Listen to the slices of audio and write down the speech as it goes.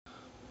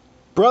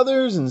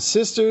Brothers and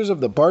sisters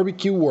of the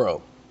barbecue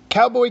world,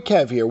 Cowboy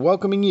Kev here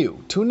welcoming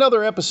you to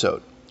another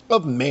episode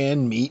of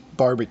Man Meat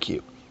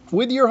Barbecue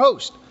with your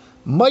host,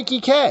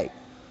 Mikey K.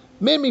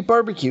 Man Meat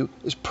Barbecue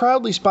is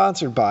proudly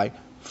sponsored by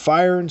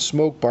Fire and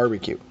Smoke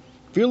Barbecue.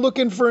 If you're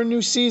looking for a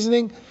new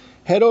seasoning,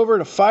 head over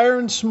to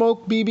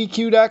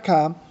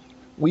fireandsmokebbq.com.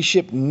 We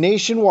ship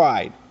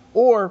nationwide,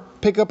 or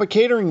pick up a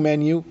catering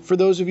menu for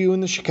those of you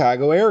in the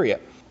Chicago area.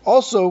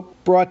 Also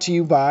brought to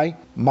you by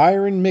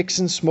Myron Mix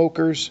and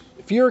Smokers.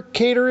 If you're a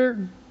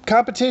caterer,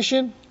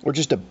 competition, or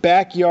just a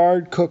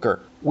backyard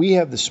cooker, we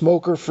have the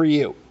smoker for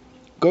you.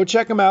 Go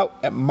check them out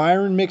at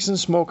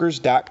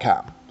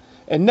myronmixandsmokers.com.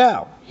 And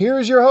now, here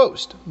is your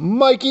host,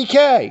 Mikey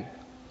K.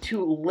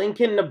 To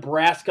Lincoln,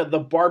 Nebraska, the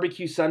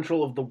barbecue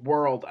central of the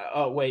world.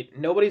 Oh, wait,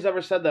 nobody's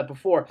ever said that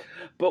before,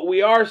 but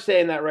we are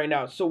saying that right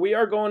now. So we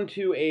are going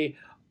to a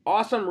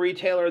awesome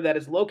retailer that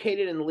is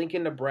located in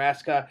Lincoln,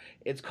 Nebraska.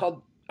 It's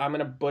called, I'm going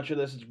to butcher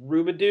this, it's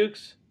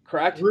Rubadukes,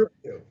 correct?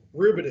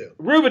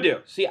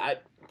 Rubadoo. See, I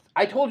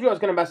told you I was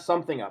going to mess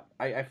something up.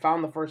 I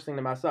found the first thing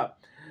to mess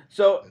up.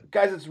 So,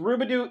 guys, it's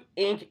Rubadoo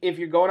Inc. If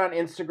you're going on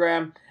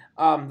Instagram.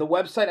 The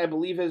website, I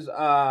believe, is...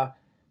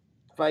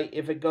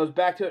 If it goes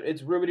back to it,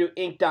 it's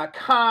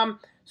rubadooinc.com.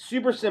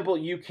 Super simple.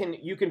 You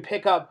can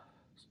pick up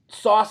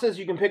sauces,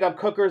 you can pick up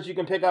cookers, you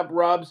can pick up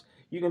rubs,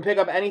 you can pick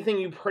up anything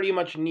you pretty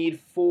much need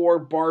for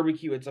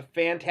barbecue. It's a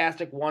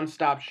fantastic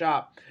one-stop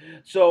shop.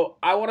 So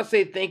I want to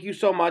say thank you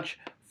so much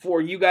for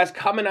you guys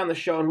coming on the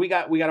show, and we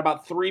got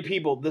about 3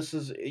 people. This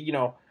is,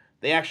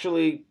 they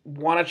actually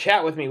want to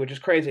chat with me, which is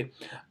crazy.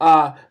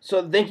 So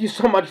thank you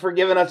so much for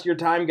giving us your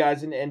time,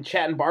 guys, and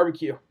chatting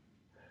barbecue.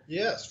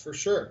 Yes, for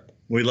sure.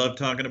 We love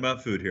talking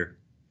about food here.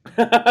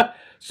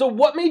 So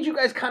what made you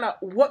guys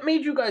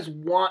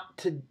want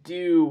to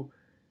do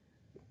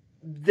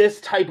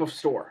this type of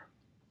store?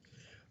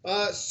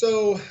 My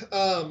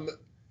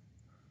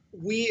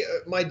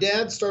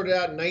dad started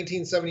out in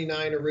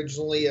 1979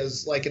 originally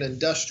as like an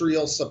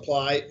industrial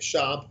supply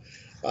shop.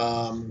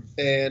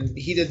 And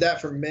he did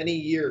that for many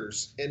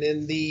years. And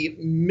in the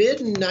mid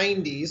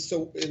 90s,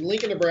 so in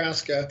Lincoln,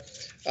 Nebraska,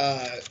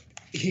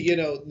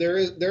 there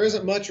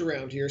isn't much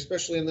around here,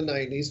 especially in the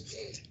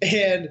 90s.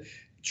 And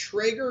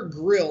Traeger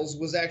Grills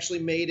was actually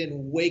made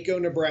in Waco,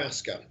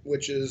 Nebraska,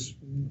 which is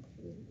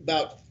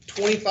about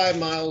 25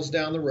 miles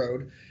down the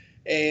road.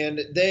 And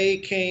they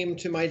came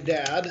to my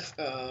dad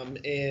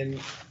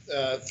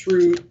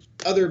through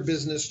other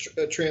business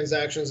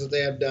transactions that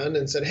they had done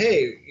and said,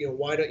 hey,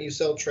 why don't you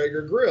sell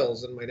Traeger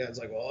Grills? And my dad's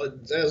like, well, it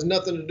has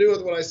nothing to do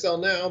with what I sell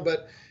now,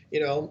 but,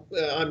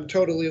 I'm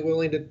totally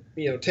willing to,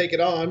 take it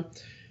on.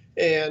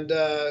 And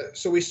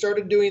so we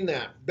started doing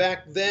that.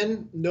 Back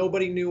then,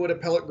 nobody knew what a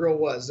pellet grill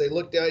was. They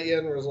looked at you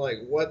and was like,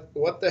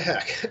 what the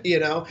heck,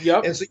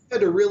 Yep. And so you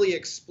had to really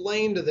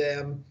explain to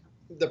them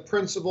the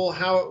principle,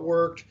 how it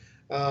worked,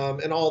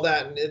 and all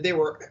that. And they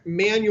were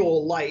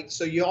manual light,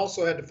 so you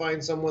also had to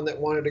find someone that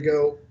wanted to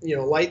go,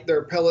 light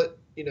their pellet,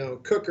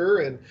 cooker.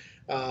 And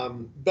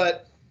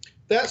but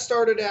that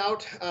started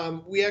out,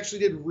 we actually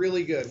did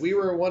really good. We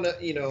were one of,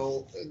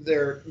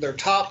 their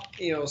top,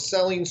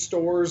 selling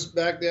stores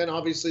back then.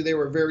 Obviously, they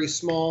were very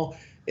small.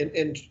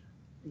 And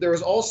there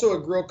was also a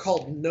grill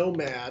called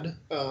Nomad,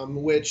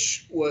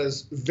 which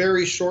was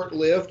very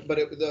short-lived, but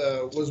it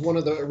was one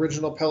of the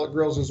original pellet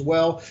grills as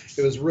well.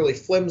 It was really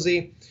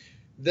flimsy.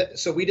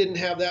 So we didn't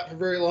have that for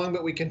very long,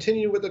 but we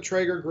continued with the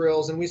Traeger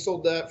grills, and we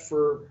sold that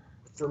for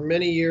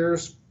many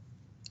years.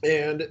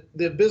 And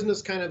the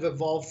business kind of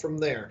evolved from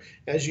there.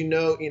 As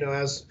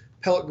as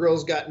pellet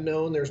grills got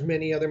known, there's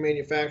many other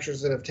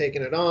manufacturers that have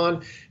taken it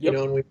on, Yep.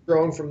 And we've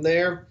grown from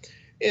there.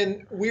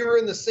 And we were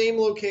in the same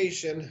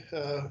location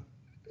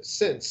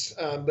since,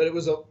 but it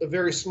was a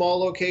very small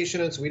location,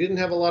 and so we didn't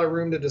have a lot of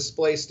room to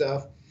display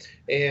stuff.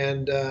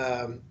 And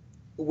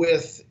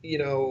with,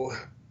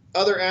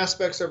 other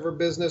aspects of our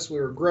business, we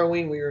were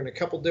growing. We were in a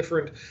couple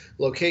different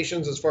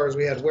locations as far as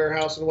we had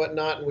warehouse and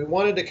whatnot, and we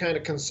wanted to kind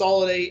of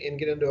consolidate and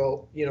get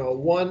into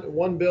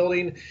one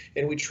building.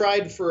 And we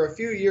tried for a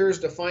few years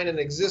to find an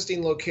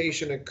existing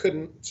location and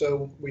couldn't.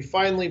 So we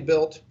finally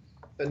built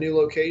a new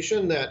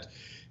location that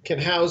can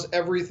house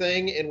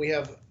everything, and we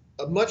have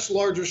a much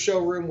larger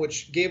showroom,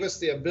 which gave us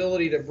the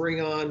ability to bring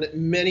on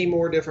many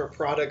more different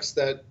products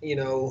that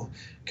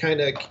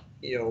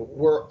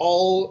we're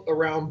all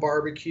around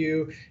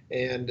barbecue,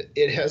 and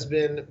it has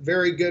been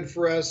very good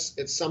for us.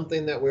 It's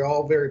something that we're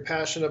all very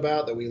passionate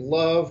about, that we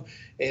love,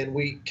 and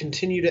we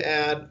continue to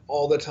add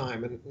all the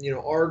time. And,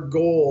 our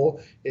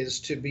goal is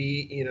to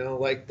be,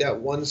 like that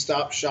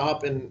one-stop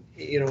shop. And,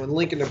 in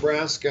Lincoln,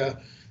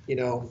 Nebraska,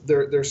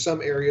 there's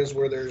some areas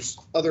where there's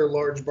other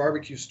large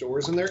barbecue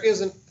stores, and there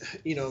isn't,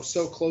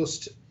 so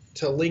close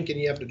to Lincoln,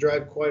 you have to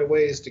drive quite a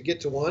ways to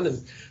get to one.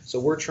 And so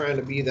we're trying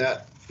to be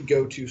that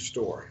go-to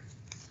store.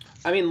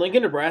 I mean,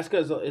 Lincoln, Nebraska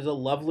is a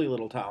lovely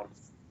little town.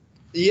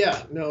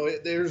 Yeah, no,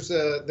 it is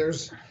a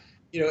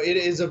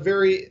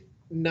very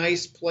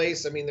nice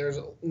place. I mean, there's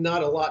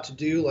not a lot to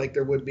do like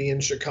there would be in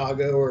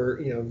Chicago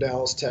or,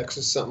 Dallas,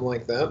 Texas, something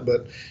like that.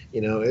 But,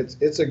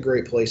 it's a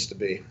great place to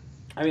be.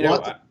 I mean,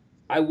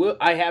 I will.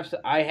 I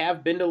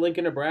have been to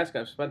Lincoln, Nebraska.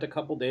 I've spent a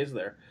couple days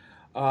there.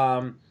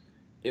 I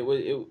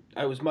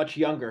was much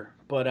younger,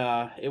 but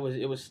it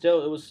was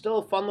still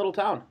a fun little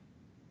town.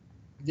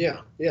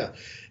 Yeah, yeah.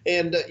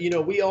 And,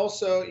 we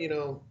also,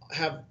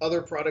 have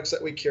other products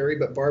that we carry,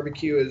 but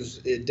barbecue is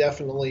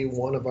definitely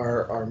one of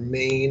our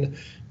main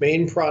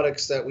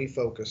products that we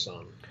focus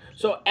on.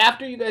 So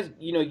after you guys,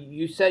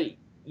 you said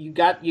you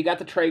got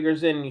the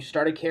Traegers in and you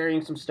started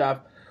carrying some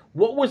stuff.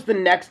 What was the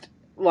next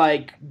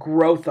like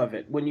growth of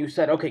it when you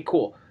said, okay,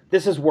 cool,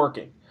 this is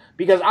working?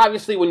 Because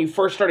obviously when you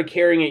first started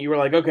carrying it, you were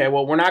like, okay,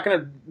 well, we're not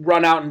going to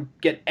run out and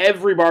get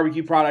every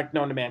barbecue product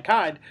known to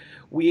mankind.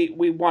 We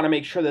want to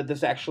make sure that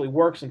this actually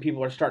works and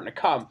people are starting to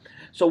come.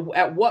 So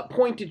at what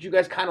point did you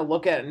guys kind of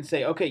look at it and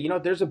say, okay,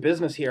 there's a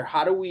business here.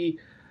 How do we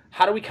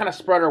kind of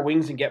spread our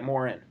wings and get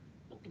more in?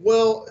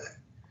 Well,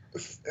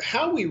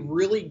 how we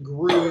really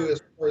grew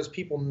as far as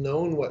people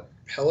knowing what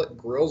pellet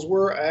grills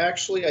were, I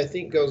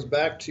think goes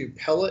back to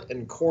pellet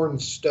and corn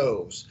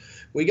stoves.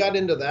 We got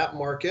into that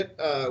market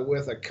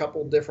with a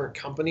couple different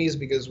companies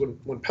because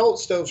when pellet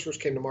stoves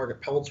first came to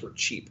market, pellets were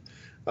cheap.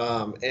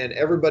 And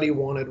everybody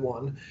wanted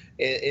one.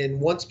 And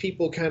once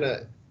people kind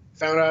of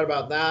found out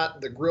about that,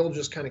 the grill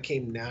just kind of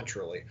came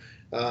naturally.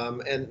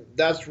 And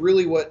that's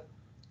really what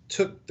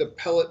took the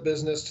pellet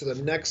business to the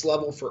next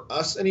level for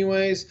us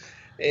anyways.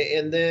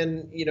 And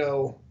then,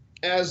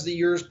 as the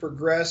years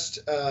progressed,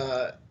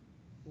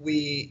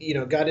 we,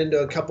 got into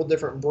a couple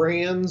different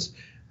brands.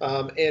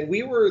 And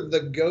we were the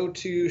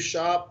go-to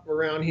shop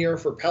around here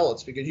for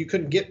pellets because you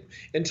couldn't get,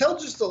 until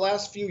just the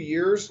last few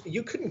years,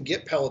 you couldn't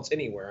get pellets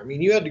anywhere. I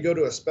mean, you had to go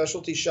to a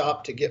specialty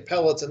shop to get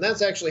pellets. And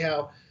that's actually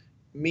how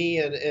me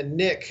and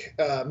Nick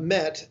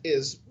met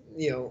is,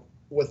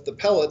 with the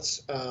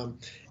pellets.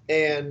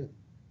 And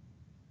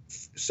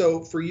so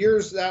for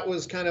years, that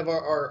was kind of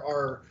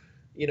our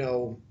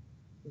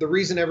the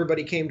reason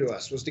everybody came to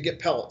us was to get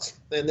pellets.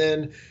 And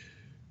then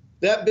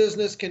that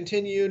business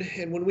continued,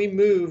 and when we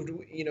moved,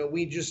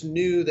 we just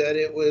knew that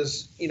it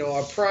was,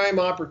 a prime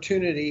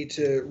opportunity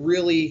to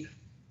really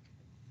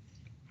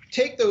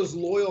take those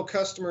loyal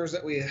customers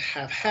that we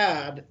have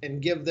had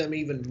and give them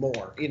even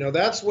more.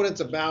 That's what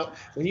it's about.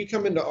 When you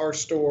come into our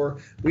store,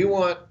 we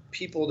want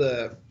people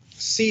to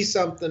see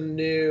something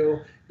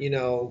new,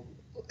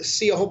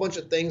 see a whole bunch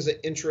of things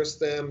that interest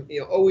them,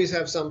 always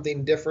have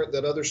something different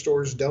that other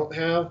stores don't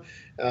have.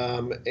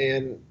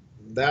 And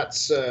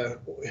that's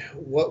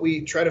what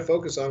we try to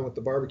focus on with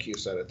the barbecue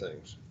side of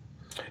things.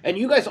 And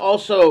you guys,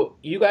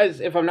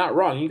 if I'm not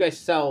wrong, you guys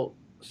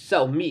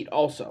sell meat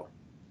also.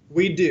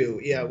 We do,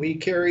 yeah. We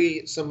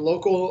carry some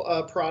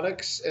local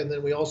products, and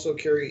then we also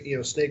carry,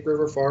 Snake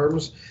River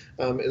Farms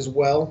as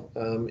well.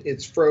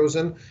 It's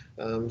frozen,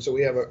 so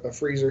we have a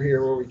freezer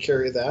here where we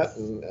carry that,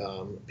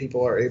 and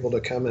people are able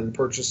to come and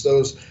purchase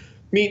those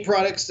meat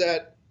products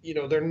that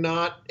they're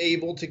not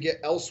able to get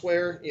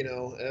elsewhere.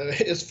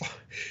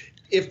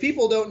 If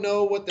people don't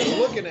know what they're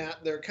looking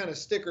at, they're kind of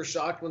sticker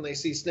shocked when they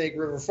see Snake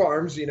River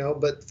Farms,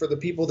 but for the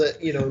people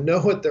that, know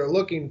what they're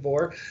looking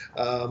for,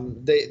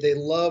 they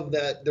love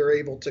that they're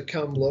able to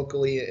come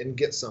locally and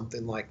get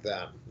something like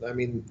that. I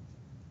mean,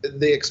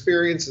 the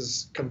experience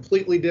is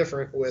completely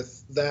different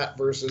with that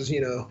versus,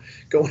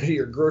 going to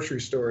your grocery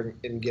store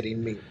and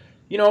getting meat.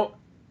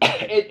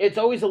 It's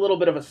always a little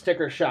bit of a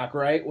sticker shock,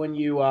 right? When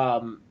you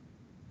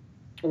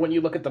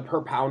look at the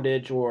per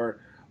poundage or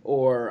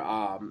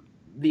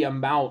the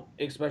amount,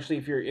 especially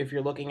if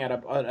you're looking at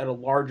a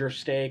larger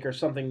steak or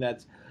something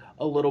that's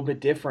a little bit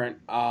different,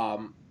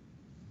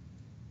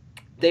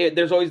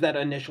 there's always that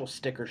initial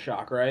sticker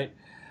shock, right?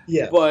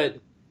 Yeah. But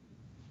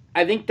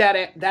I think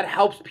that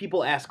helps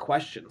people ask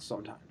questions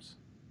sometimes.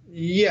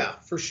 Yeah,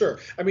 for sure.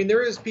 I mean,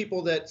 there is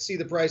people that see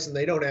the price and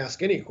they don't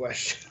ask any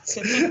questions.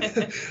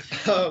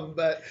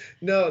 But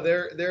no,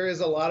 there is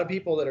a lot of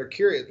people that are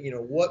curious,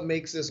 what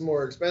makes this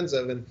more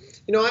expensive? And,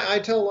 I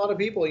tell a lot of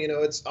people,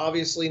 it's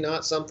obviously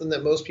not something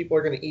that most people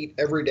are going to eat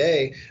every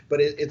day, but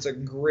it's a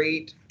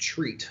great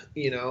treat.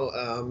 You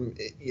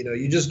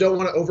just don't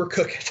want to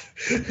overcook it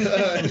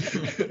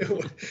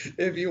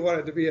if you want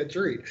it to be a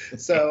treat.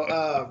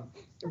 So,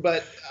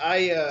 but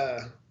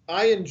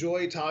I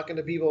enjoy talking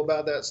to people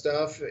about that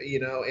stuff,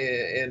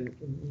 and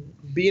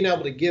being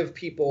able to give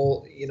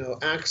people,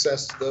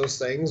 access to those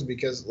things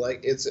because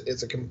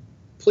it's a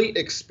complete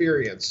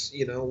experience,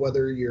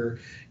 whether you're,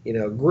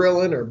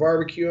 grilling or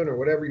barbecuing or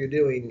whatever you're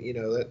doing,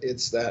 that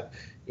it's that,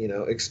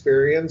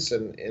 experience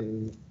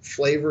and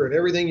flavor and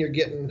everything you're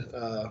getting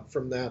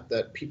from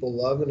that people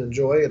love and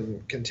enjoy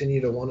and continue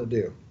to want to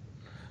do.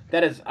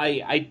 That is,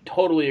 I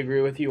totally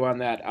agree with you on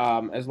that.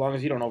 As long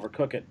as you don't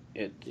overcook it,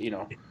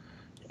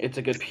 it's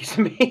a good piece of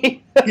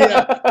meat.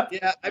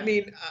 Yeah. I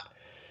mean,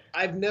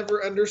 I've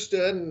never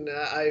understood, and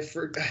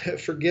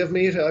forgive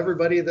me to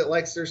everybody that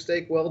likes their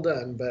steak well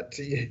done, but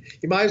you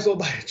might as well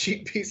buy a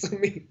cheap piece of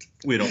meat.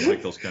 We don't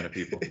like those kind of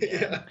people.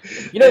 Yeah.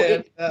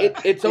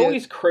 It's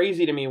always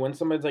crazy to me when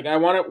somebody's like, I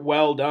want it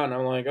well done.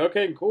 I'm like,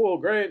 okay, cool,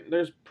 great.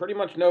 There's pretty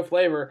much no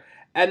flavor.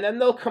 And then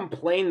they'll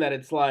complain that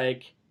it's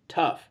like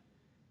tough.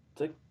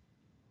 It's like,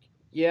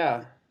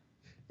 yeah.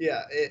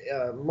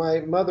 Yeah, my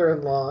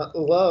mother-in-law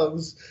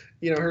loves,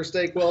 her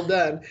steak well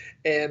done,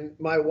 and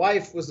my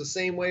wife was the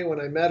same way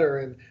when I met her,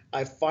 and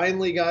I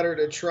finally got her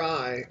to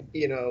try,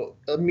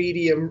 a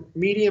medium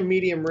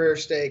rare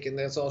steak, and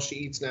that's all she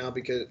eats now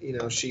because,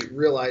 she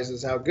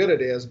realizes how good it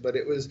is. But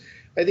it was,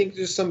 I think,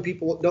 just some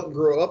people don't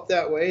grow up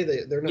that way;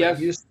 they're not Yes.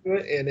 used to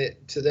it, and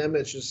to them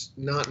it's just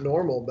not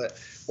normal. But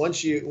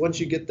once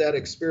you get that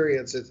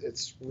experience,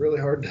 it's really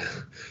hard to.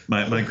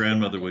 My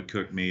grandmother would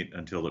cook meat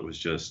until it was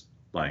just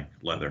like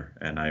leather.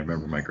 And I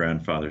remember my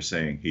grandfather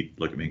saying, he'd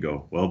look at me and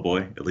go, "Well,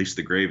 boy, at least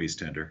the gravy's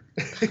tender."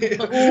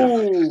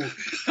 Ooh.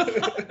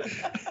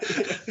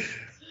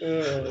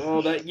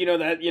 Oh,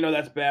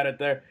 that's bad at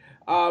there.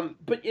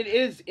 But it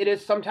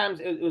is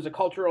sometimes it was a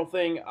cultural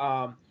thing.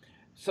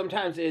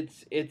 Sometimes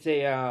it's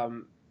a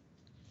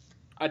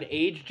an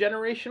age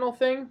generational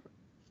thing,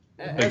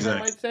 as I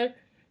might say.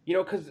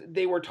 Because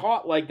they were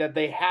taught like that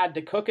they had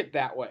to cook it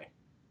that way.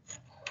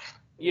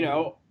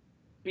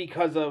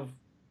 Because of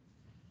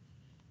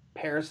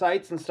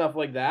parasites and stuff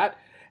like that,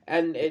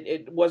 and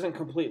it wasn't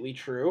completely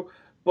true,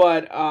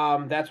 but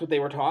that's what they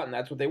were taught and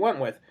that's what they went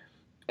with.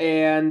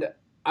 And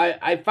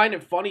I find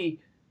it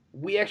funny.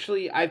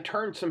 I've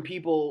turned some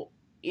people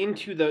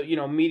into the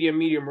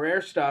medium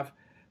rare stuff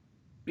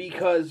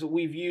because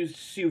we've used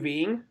sous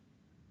vide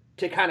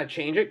to kind of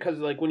change it, because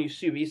like when you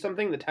sous vide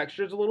something, the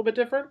texture is a little bit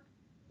different.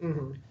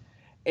 Mm-hmm.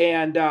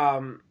 And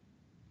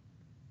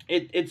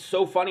it's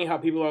so funny how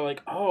people are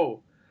like,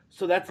 oh,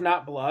 so that's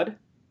not blood.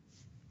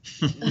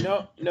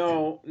 No,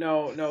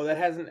 that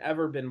hasn't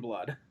ever been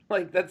blood.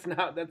 Like that's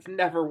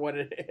never what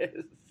it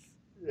is.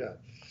 Yeah.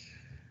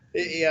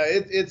 Yeah,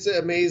 it's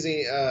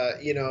amazing,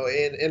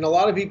 and a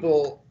lot of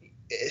people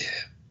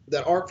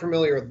that aren't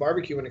familiar with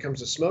barbecue when it comes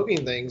to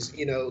smoking things,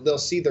 they'll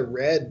see the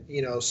red,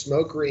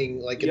 smoke ring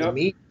like in the Yep.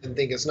 meat and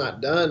think it's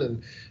not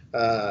done.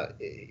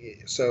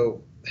 And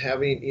so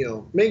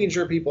having, making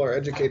sure people are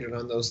educated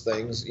on those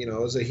things,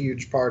 is a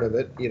huge part of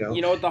it. You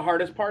know what the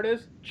hardest part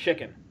is?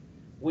 Chicken.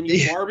 When you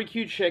Yeah.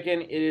 barbecue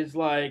chicken, it is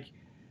like,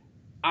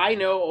 I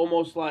know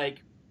almost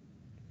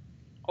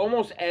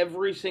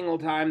every single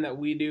time that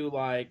we do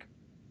like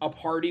a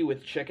party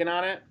with chicken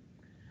on it,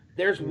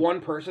 there's one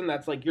person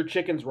that's like, your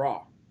chicken's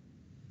raw.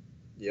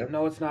 Yep.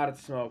 No, it's not.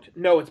 It's smoked.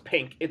 No, it's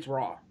pink. It's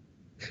raw.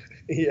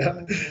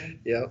 Yeah.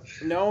 Yeah.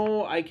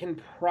 No, I can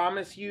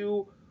promise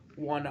you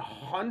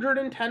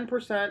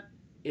 110%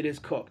 it is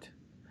cooked.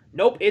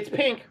 Nope, it's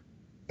pink.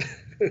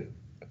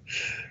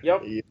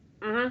 Yep. Yeah.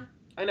 Mm-hmm.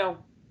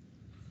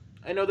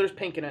 I know there's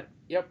pink in it.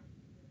 Yep.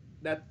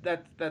 That's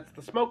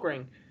the smoke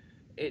ring.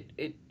 It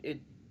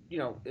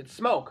it's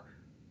smoke.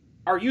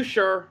 Are you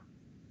sure?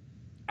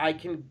 I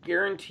can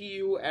guarantee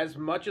you, as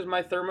much as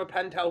my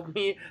thermopen tells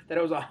me, that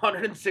it was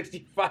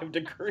 165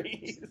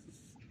 degrees.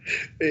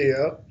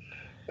 Yeah.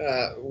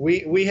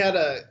 We had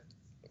a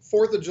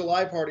 4th of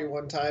July party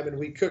one time, and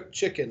we cooked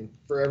chicken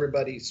for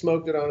everybody,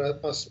 smoked it on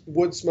a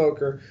wood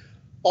smoker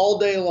all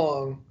day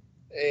long.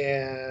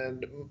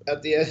 And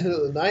at the end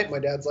of the night, my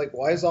dad's like,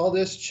 "Why is all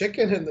this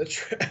chicken in the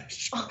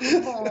trash?"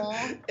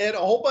 And a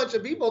whole bunch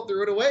of people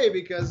threw it away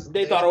because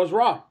They thought it was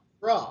raw.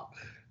 raw.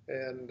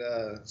 And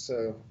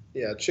so,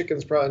 yeah,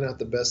 chicken's probably not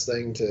the best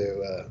thing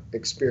to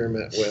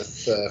experiment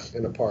with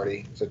in a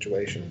party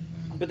situation.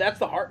 But that's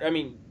the hard. I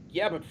mean,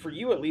 yeah, but for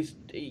you at least,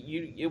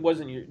 it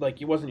wasn't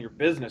your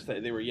business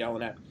that they were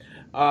yelling at.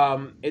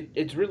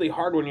 It's really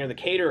hard when you're the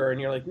caterer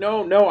and you're like,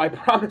 no, I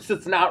promise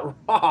it's not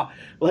raw.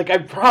 Like I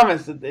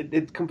promise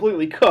it's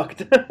completely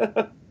cooked.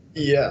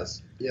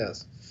 Yes.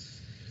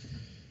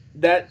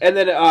 That, and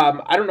then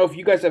I don't know if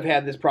you guys have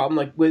had this problem,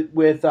 like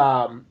with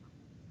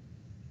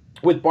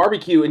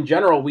barbecue in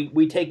general.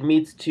 We take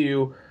meats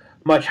to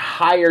much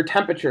higher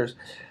temperatures.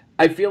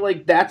 I feel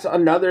like that's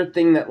another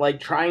thing that, like,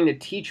 trying to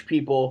teach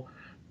people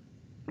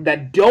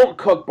that don't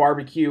cook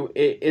barbecue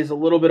is a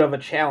little bit of a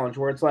challenge,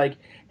 where it's like,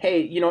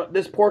 hey,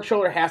 this pork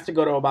shoulder has to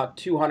go to about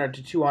 200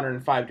 to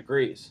 205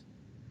 degrees,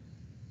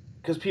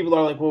 because people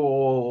are like,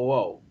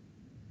 whoa,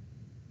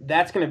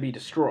 that's going to be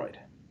destroyed.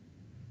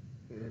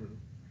 Mm-hmm.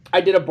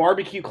 I did a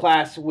barbecue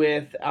class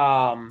with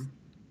a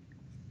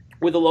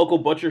local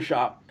butcher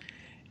shop,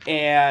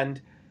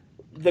 and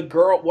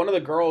one of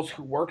the girls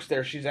who works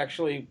there, she's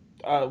actually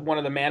one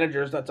of the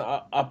managers that's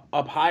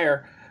up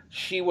higher.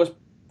 She was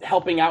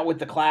helping out with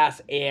the class,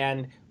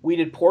 and we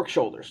did pork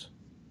shoulders.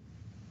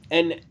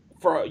 And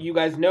for you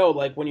guys know,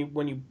 like when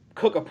you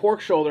cook a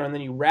pork shoulder and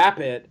then you wrap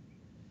it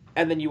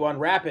and then you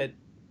unwrap it,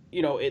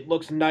 it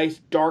looks nice,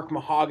 dark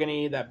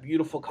mahogany, that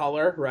beautiful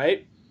color,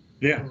 right?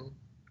 Yeah.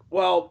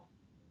 Well,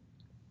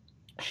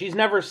 she's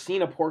never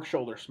seen a pork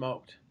shoulder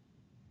smoked.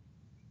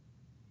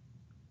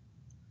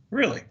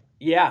 Really?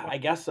 Yeah, I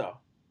guess so.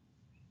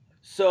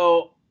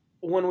 So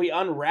when we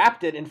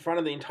unwrapped it in front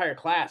of the entire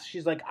class,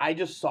 she's like, I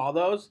just saw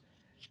those.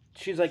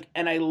 She's like,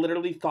 and I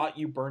literally thought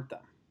you burnt them.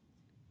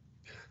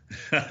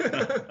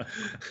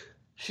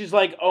 She's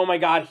like, oh my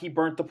God, he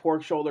burnt the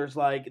pork shoulders.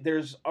 Like,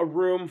 there's a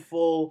room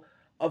full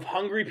of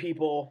hungry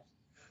people.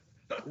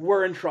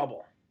 We're in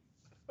trouble.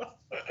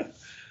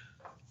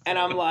 And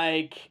I'm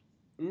like,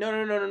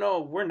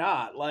 No, we're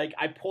not. Like,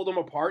 I pulled them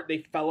apart.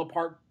 They fell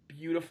apart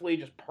beautifully,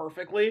 just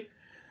perfectly.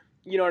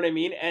 You know what I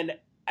mean? And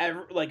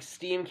like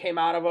steam came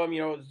out of them.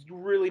 You know, it was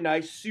really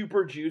nice,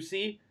 super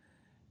juicy.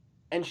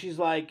 And she's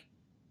like,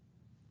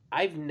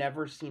 I've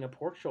never seen a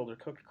pork shoulder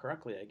cooked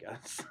correctly, I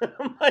guess.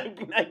 I'm like,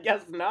 I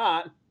guess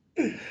not.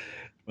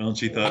 Well,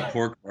 she thought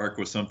pork bark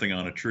was something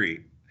on a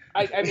tree.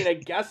 I mean, I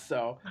guess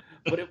so.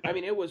 But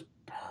it was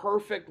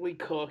perfectly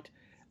cooked.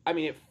 I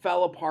mean, it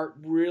fell apart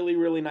really,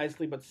 really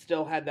nicely, but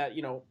still had that,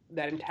 you know,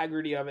 that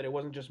integrity of it. It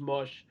wasn't just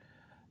mush.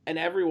 And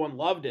everyone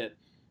loved it.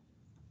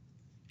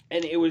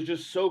 And it was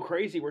just so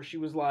crazy where she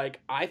was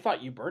like, I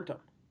thought you burnt them.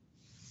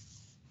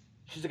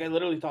 She's like, I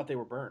literally thought they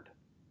were burned.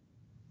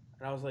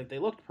 And I was like, they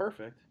looked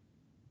perfect.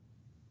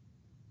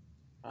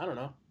 I don't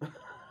know.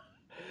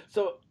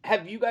 So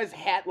have you guys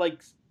had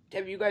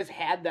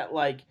that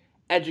like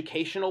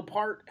educational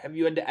part? Have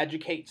you had to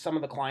educate some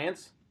of the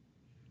clients?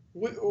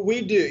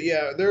 We do,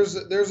 yeah. There's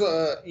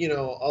a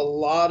a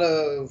lot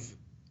of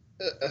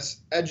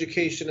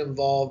education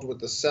involved with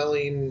the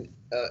selling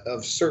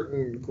of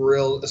certain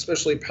grills,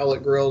 especially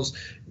pellet grills,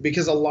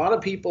 because a lot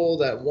of people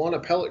that want a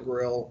pellet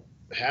grill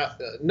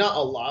have, not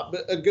a lot,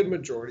 but a good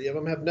majority of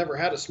them have never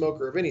had a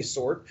smoker of any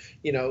sort.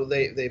 You know,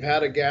 they've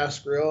had a gas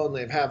grill and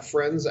they've had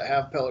friends that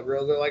have pellet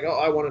grills. They're like, oh,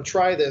 I want to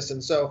try this,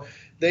 and so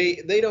they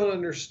don't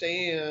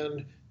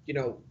understand, you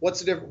know, what's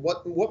the difference,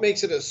 what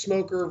makes it a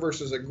smoker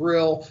versus a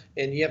grill,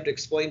 and you have to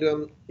explain to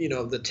them, you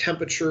know, the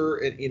temperature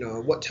and, you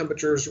know, what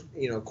temperatures,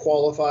 you know,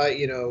 qualify,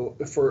 you know,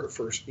 for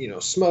you know,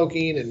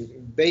 smoking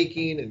and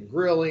baking and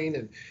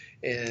grilling,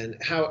 and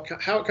how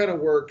it kind of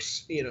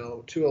works, you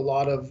know, to a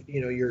lot of,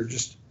 you know, your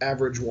just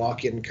average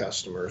walk-in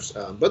customers.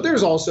 But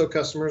there's also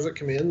customers that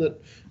come in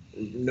that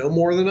know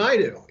more than I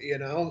do, you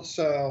know,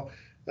 so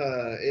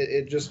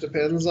it just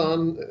depends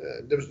on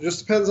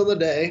the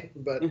day,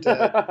 but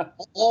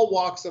all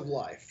walks of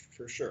life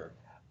for sure.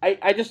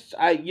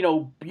 I you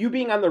know, you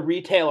being on the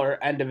retailer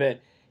end of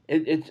it,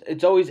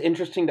 it's always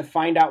interesting to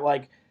find out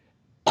like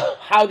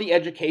how the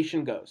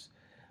education goes.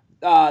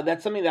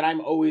 That's something that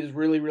I'm always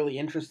really, really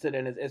interested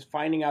in is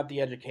finding out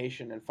the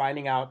education and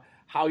finding out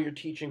how you're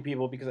teaching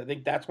people, because I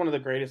think that's one of the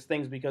greatest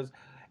things, because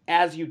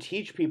as you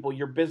teach people,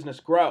 your business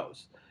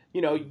grows.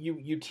 You know,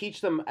 you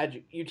teach them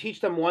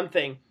one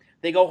thing,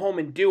 they go home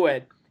and do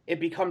it,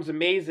 it becomes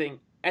amazing,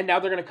 and now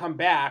they're going to come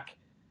back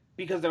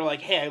because they're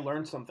like, hey, I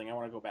learned something, I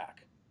want to go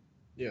back.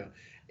 Yeah,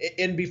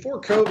 and before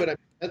COVID,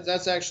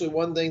 that's actually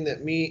one thing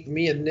that me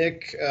and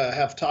Nick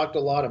have talked a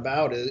lot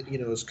about. Is, you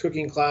know, is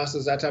cooking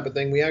classes, that type of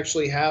thing. We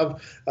actually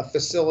have a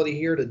facility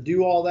here to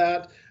do all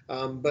that.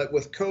 But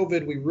with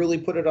COVID, we really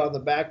put it on the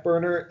back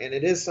burner, and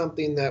it is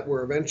something that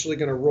we're eventually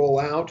going to roll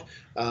out,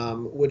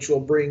 which will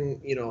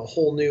bring, you know, a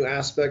whole new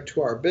aspect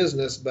to our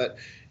business.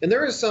 And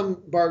there is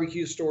some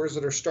barbecue stores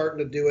that are starting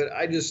to do it.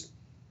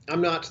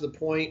 I'm not to the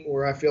point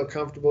where I feel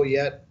comfortable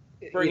yet.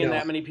 Bringing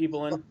that many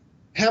people in,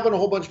 having a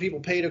whole bunch of people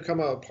pay to come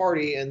to a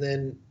party, and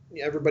then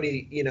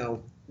everybody, you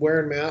know,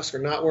 wearing masks or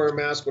not wearing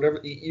masks,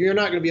 whatever, you're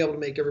not going to be able to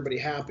make everybody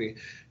happy.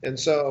 And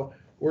so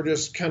we're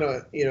just kind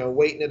of, you know,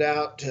 waiting it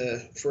out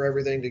for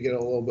everything to get a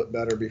little bit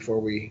better before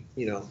we,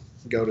 you know,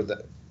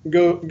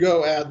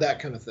 go add that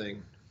kind of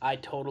thing. I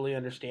totally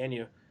understand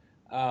you.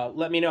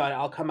 Let me know, and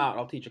I'll come out and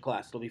I'll teach a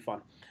class. It'll be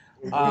fun.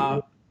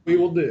 We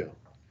will do.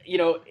 You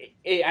know,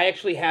 I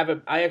actually have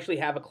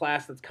a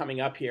class that's coming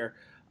up here,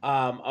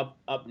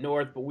 up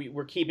north, but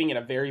we're keeping it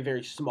a very,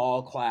 very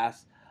small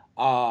class,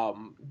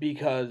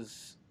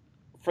 because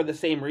for the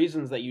same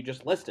reasons that you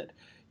just listed.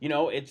 You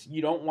know, it's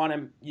you don't want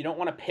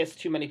to piss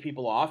too many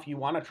people off. You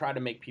want to try to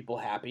make people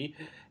happy,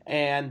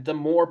 and the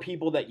more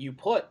people that you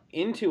put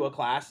into a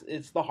class,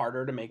 it's the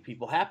harder to make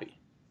people happy.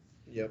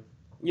 Yep.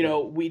 You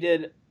know, we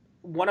did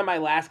one of my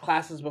last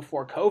classes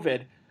before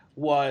COVID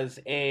was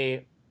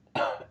it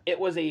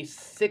was a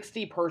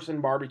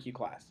 60-person barbecue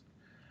class.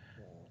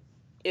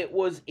 It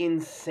was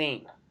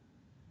insane.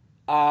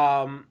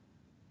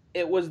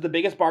 It was the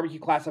biggest barbecue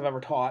class I've ever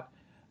taught.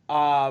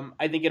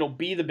 I think it'll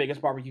be the biggest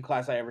barbecue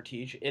class I ever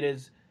teach.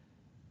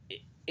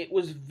 It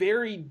was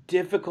very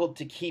difficult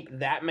to keep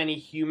that many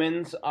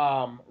humans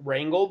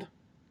wrangled.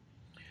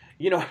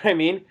 You know what I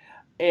mean?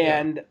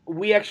 And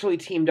we actually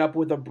teamed up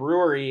with a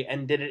brewery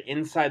and did it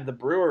inside the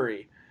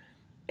brewery.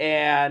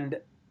 And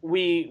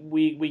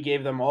we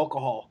gave them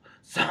alcohol.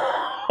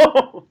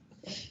 So,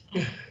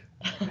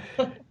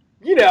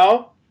 you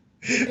know,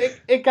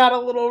 it got a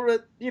little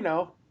bit, you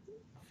know,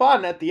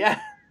 fun at the end.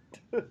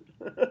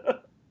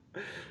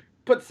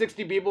 Put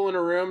 60 people in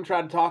a room,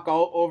 try to talk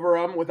all over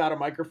them without a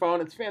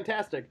microphone. It's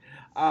fantastic.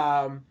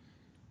 And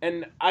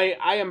I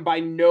am by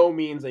no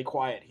means a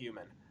quiet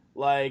human.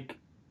 Like,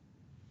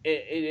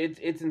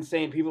 it's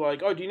insane. People are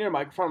like, oh, do you need a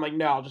microphone? I'm like,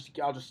 no, I'll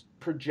just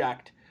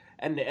project.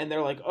 And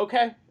they're like,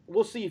 okay,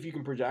 we'll see if you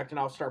can project. And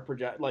I'll start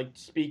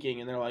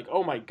speaking. And they're like,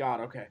 oh my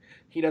God, okay,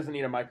 he doesn't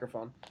need a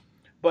microphone.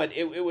 But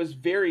it was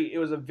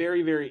a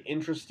very, very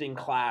interesting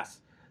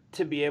class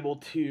to be able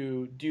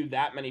to do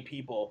that many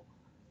people.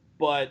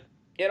 But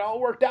it all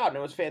worked out, and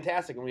it was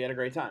fantastic, and we had a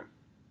great time.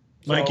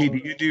 Mikey, do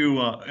you do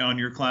on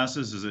your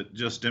classes? Is it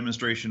just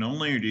demonstration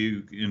only, or do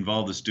you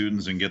involve the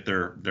students and get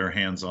their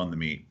hands on the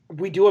meat?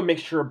 We do a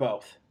mixture of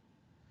both.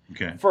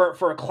 Okay.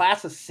 For a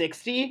class of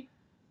 60,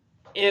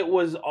 it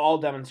was all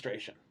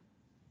demonstration.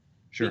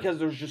 Sure. Because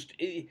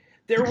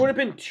there would have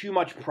been too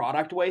much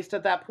product waste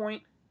at that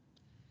point.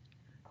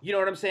 You know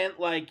what I'm saying?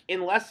 Like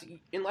unless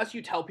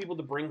you tell people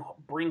to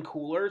bring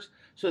coolers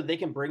so that they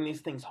can bring these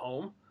things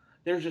home,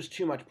 there's just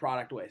too much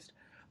product waste.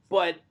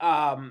 But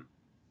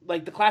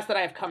like the class that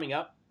I have coming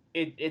up,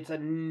 it's a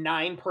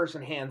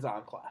 9-person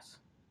hands-on class.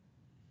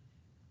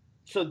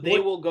 So they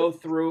will go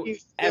through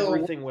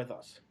everything with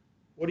us.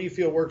 What do you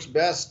feel works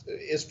best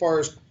as far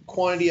as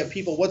quantity of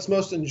people? What's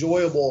most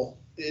enjoyable?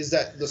 Is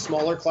that the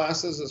smaller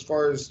classes as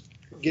far as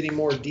getting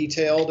more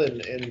detailed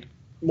and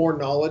more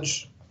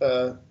knowledge?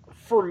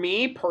 For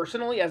me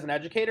personally, as an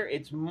educator,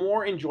 it's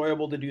more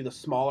enjoyable to do the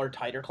smaller,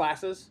 tighter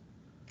classes.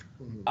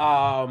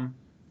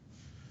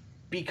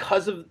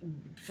 Because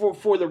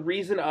for the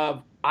reason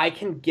of I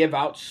can give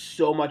out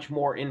so much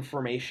more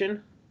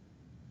information,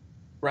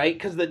 right?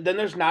 Because then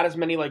there's not as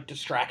many like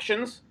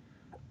distractions.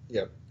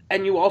 Yep.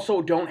 And you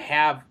also don't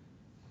have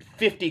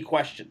 50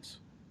 questions.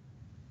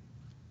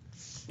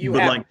 Do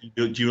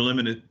you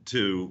limit it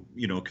to,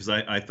 because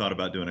I thought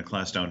about doing a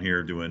class down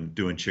here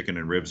doing chicken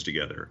and ribs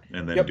together,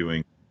 and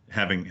then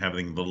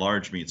having the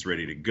large meats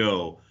ready to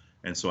go,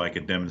 and so I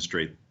could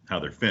demonstrate how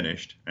they're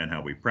finished and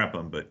how we prep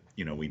them. But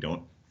no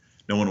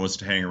one wants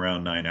to hang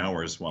around 9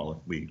 hours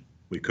while we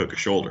cook a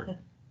shoulder.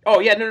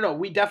 Oh yeah, no.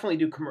 We definitely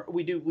do.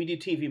 We do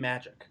TV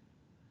magic.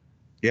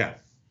 Yeah.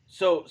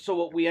 So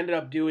what we ended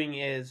up doing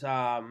is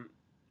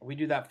we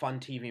do that fun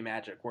TV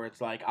magic where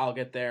it's like I'll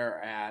get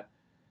there at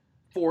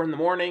 4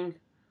 a.m,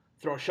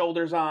 throw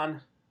shoulders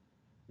on,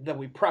 then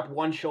we prep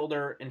one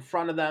shoulder in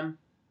front of them,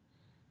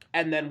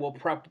 and then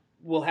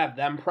we'll have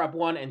them prep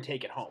one and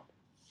take it home.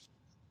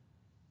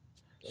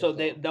 So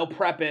they'll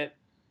prep it,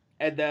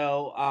 and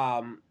they'll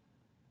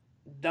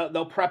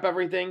prep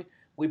everything.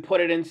 We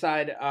put it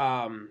inside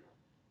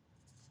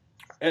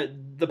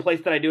the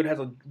place that I do. It has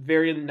a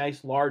very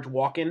nice large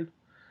walk-in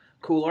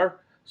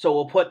cooler. So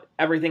we'll put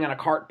everything on a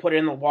cart, put it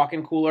in the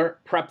walk-in cooler,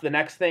 prep the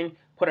next thing,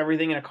 put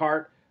everything in a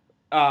cart,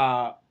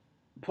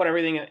 put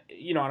everything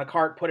on a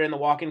cart, put it in the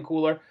walk-in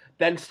cooler.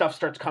 Then stuff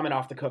starts coming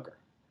off the cooker.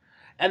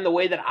 And the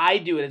way that I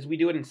do it is we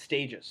do it in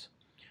stages.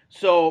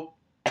 So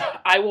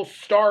I'll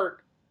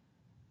start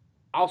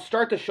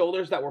the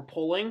shoulders that we're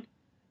pulling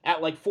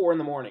at like 4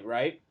 a.m,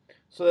 right?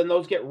 So then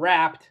those get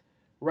wrapped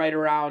right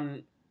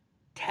around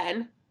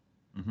 10,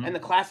 and the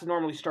class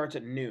normally starts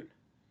at noon.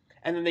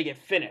 And then they get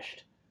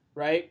finished,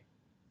 right?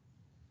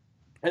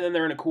 And then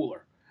they're in a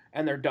cooler,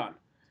 and they're done,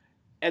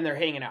 and they're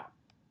hanging out.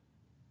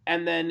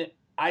 And then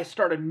I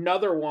start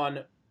another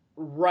one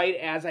right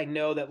as I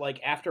know that,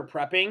 like, after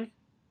prepping,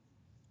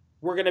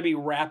 we're going to be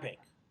wrapping.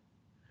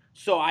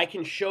 So I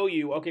can show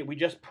you, okay, we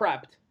just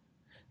prepped.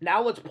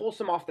 Now let's pull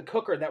some off the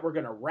cooker that we're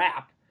going to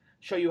wrap,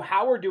 show you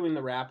how we're doing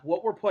the wrap,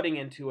 what we're putting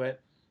into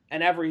it,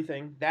 and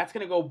everything. That's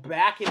going to go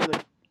back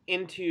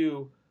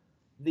into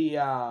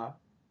the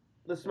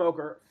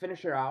smoker,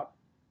 finish it out.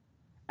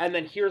 And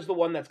then here's the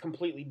one that's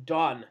completely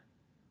done.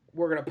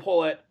 We're going to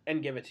pull it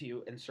and give it to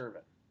you and serve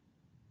it.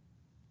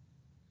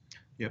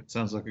 Yep,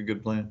 sounds like a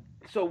good plan.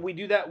 So we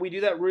do that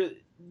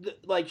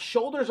like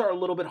shoulders are a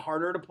little bit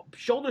harder to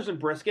shoulders and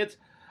briskets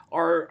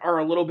are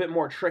a little bit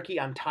more tricky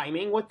on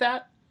timing with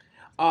that.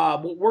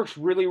 What works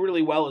really,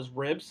 really well is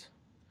ribs,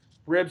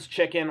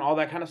 chicken, all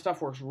that kind of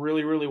stuff works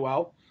really, really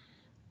well.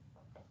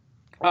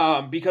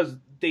 Because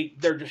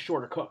they're just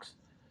shorter cooks.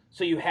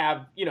 So you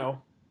have,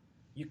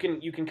 you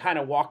can kind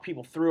of walk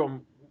people through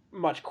them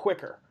much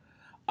quicker.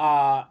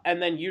 And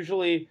then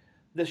usually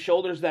the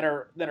shoulders that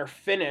are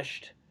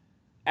finished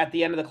at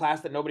the end of the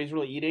class that nobody's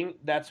really eating,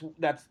 that's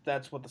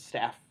what the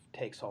staff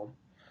takes home.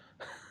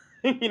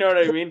 You know what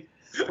I mean?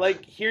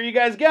 Like, here you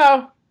guys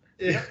go.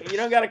 You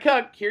don't got to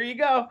cook. Here you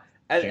go.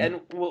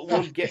 And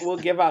we'll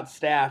give out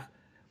staff.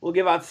 We'll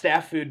give out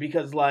staff food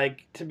because,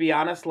 like, to be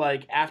honest,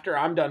 like, after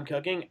I'm done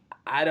cooking,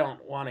 I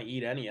don't want to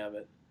eat any of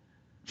it.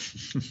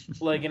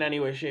 Like, in any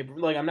way, shape.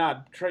 Like, I'm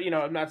not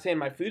I'm not saying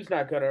my food's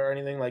not good or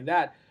anything like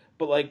that.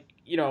 But, like,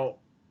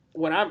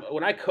 when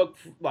I cook,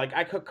 like,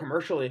 I cook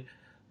commercially,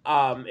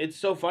 it's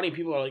so funny.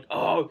 People are like,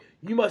 oh,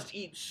 you must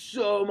eat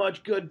so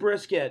much good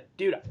brisket.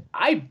 Dude,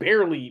 I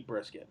barely eat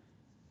brisket.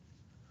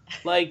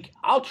 Like,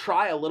 I'll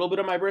try a little bit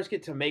of my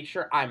brisket to make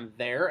sure I'm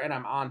there and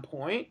I'm on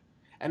point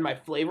and my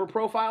flavor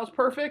profile is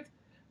perfect.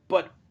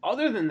 But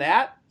other than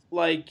that,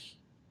 like,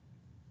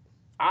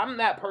 I'm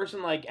that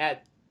person, like,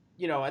 at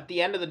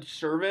the end of the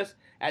service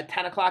at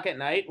 10 o'clock at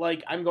night,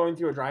 like, I'm going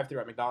through a drive-thru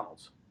at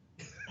McDonald's.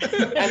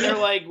 And they're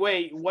like,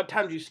 wait, what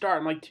time did you start?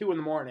 I'm like, 2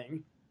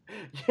 a.m.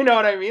 You know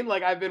what I mean?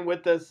 Like, I've been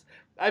with this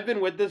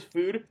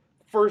food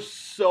for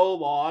so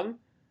long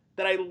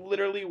that I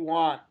literally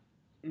want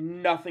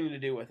nothing to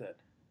do with it.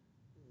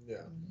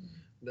 Yeah.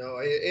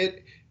 No,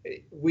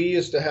 we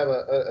used to have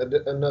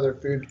another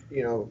food,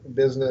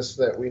 business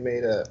that we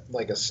made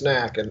a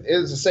snack, and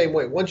it's the same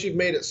way. Once you've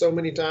made it so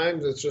many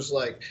times, it's just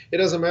like, it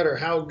doesn't matter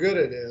how good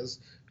it is.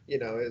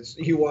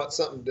 you want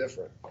something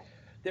different.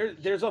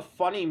 There's a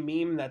funny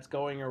meme that's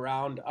going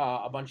around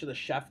a bunch of the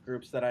chef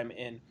groups that I'm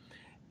in,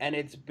 and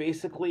it's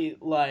basically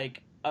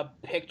like a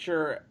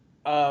picture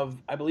of,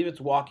 I believe it's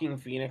Joaquin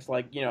Phoenix,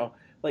 like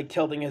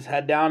tilting his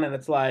head down, and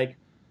it's like,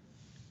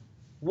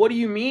 what do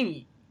you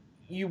mean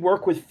you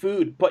work with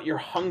food but you're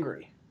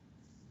hungry?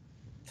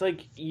 It's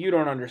like, you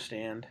don't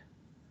understand.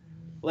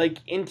 Like,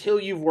 until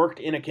you've worked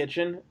in a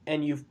kitchen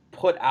and you've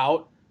put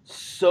out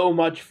so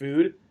much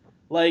food,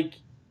 like,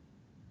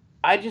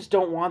 I just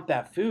don't want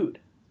that food.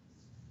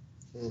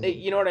 Mm-hmm.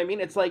 You know what I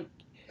mean? It's like,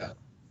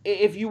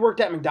 if you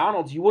worked at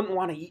McDonald's, you wouldn't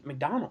want to eat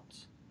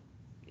McDonald's.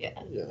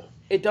 Yeah.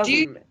 It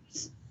doesn't.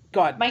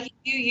 Go ahead. Mike,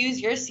 do you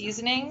use your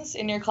seasonings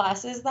in your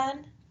classes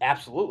then?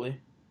 Absolutely.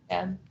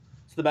 Yeah.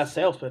 It's the best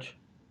sales pitch.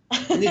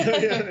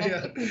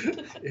 Yeah.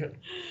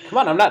 Come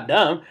on, I'm not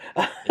dumb.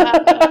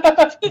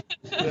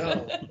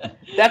 No.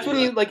 That's when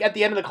you, like, at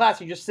the end of the class,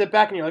 you just sit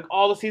back and you're like,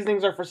 all the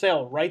seasonings are for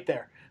sale right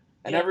there.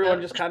 And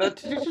everyone just kind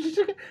of,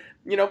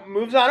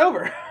 moves on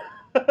over.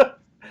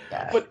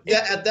 But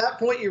at that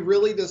point, you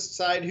really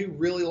decide who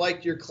really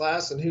liked your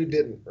class and who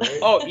didn't, right?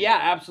 Oh, yeah,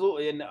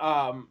 absolutely. And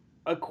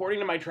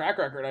according to my track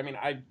record, I mean,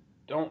 I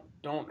don't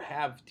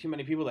have too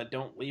many people that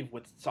don't leave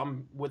with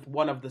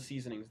one of the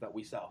seasonings that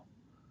we sell.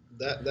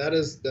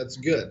 That's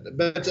good.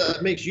 But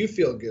it makes you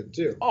feel good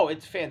too. Oh,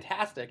 it's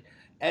fantastic.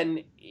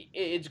 And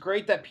it's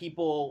great that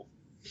people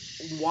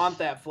want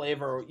that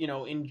flavor,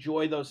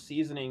 enjoy those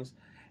seasonings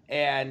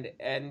and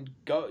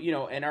go,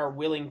 and are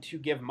willing to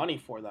give money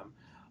for them.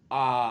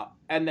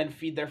 And then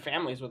feed their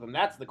families with them.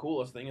 That's the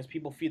coolest thing, is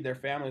people feed their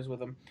families with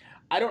them.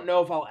 I don't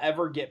know if I'll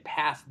ever get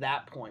past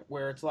that point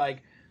where it's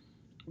like,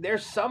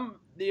 there's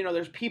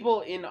there's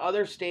people in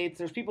other states,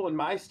 there's people in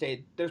my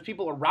state, there's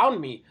people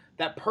around me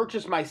that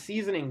purchase my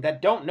seasoning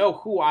that don't know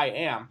who I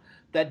am,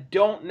 that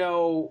don't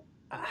know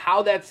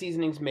how that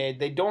seasoning's made.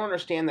 They don't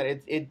understand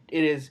that it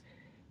is,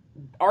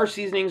 our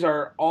seasonings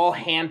are all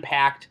hand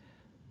packed,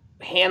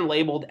 hand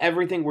labeled,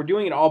 everything. We're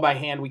doing it all by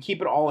hand. We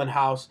keep it all in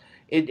house.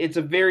 It's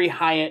a very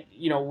high,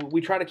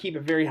 we try to keep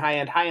it very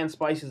high-end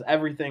spices,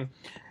 everything.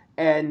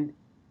 And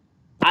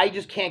I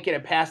just can't get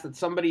it past that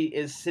somebody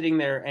is sitting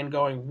there and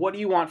going, what do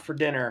you want for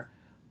dinner?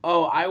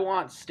 Oh, I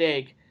want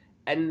steak.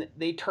 And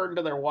they turn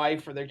to their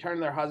wife or they turn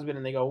to their husband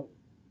and they go,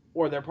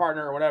 or their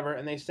partner or whatever,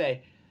 and they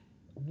say,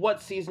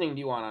 what seasoning do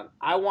you want on?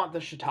 I want the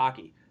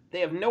shiitake. They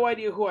have no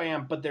idea who I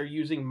am, but they're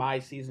using my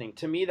seasoning.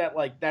 To me,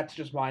 that's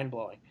just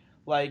mind-blowing.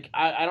 Like,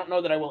 I don't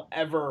know that I will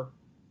ever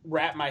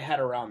wrap my head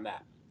around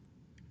that.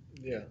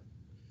 Yeah.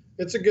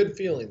 It's a good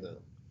feeling, though.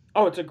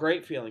 Oh, it's a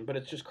great feeling, but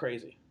it's just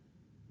crazy.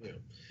 Yeah.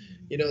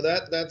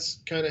 That's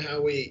kind of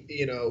how we,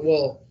 how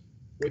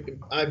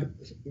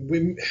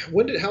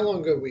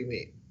long ago did we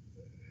meet?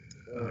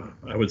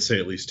 I would say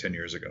at least 10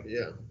 years ago.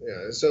 Yeah.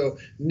 So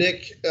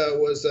Nick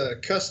was a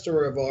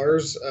customer of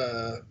ours,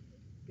 that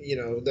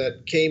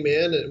came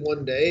in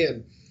one day,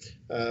 and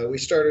we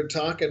started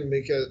talking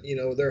because,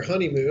 their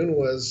honeymoon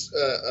was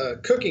a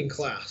cooking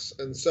class.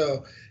 And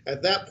so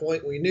at that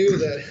point, we knew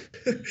that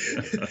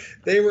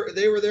they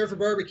were there for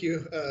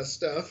barbecue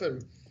stuff.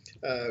 And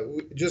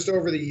just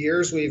over the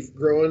years, we've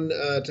grown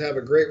to have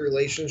a great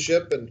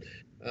relationship. And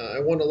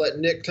I want to let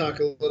Nick talk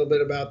a little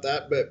bit about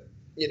that. But,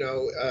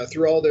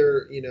 through all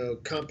their,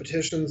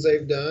 competitions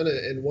they've done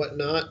and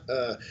whatnot,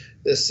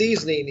 the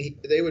seasoning,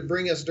 they would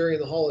bring us during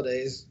the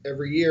holidays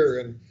every year.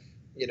 And,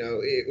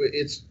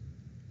 it's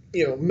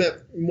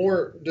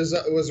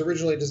was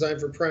originally designed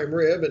for prime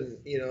rib, and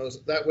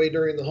that way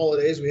during the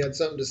holidays we had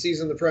something to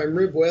season the prime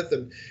rib with.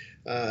 And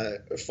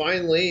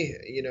finally,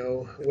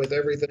 with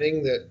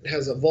everything that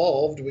has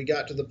evolved, we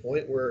got to the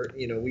point where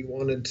we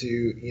wanted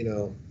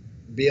to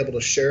be able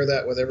to share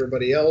that with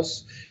everybody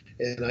else.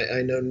 And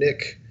I know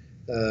Nick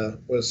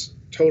was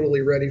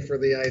totally ready for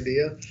the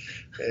idea,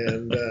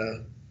 and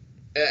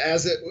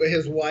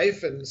his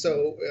wife, and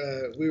so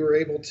we were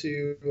able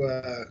to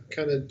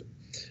kind of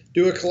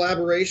do a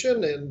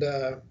collaboration, and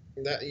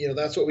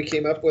that's what we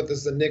came up with,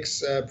 is the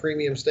Nick's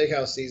Premium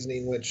Steakhouse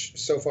Seasoning, which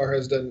so far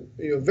has done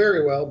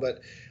very well.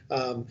 But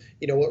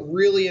what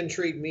really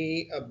intrigued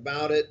me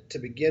about it to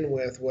begin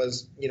with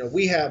was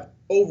we have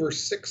over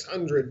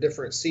 600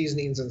 different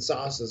seasonings and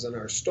sauces in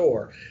our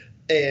store,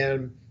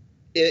 and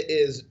it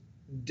is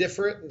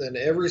different than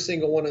every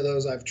single one of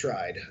those I've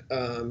tried.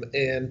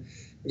 And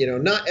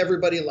not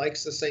everybody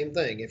likes the same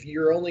thing. If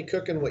you're only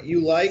cooking what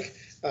you like,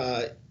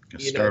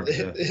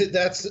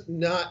 that's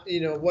not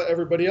what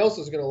everybody else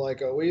is going to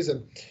like always.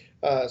 And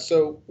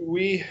so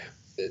we've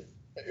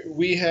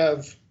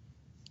had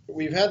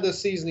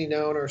this seasoning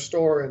now in our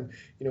store, and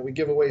we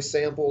give away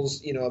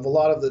samples of a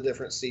lot of the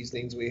different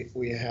seasonings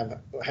we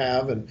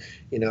have, and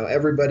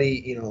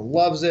everybody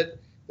loves it.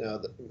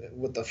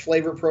 With the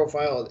flavor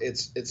profile,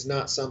 it's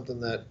not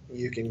something that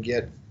you can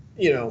get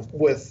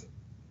with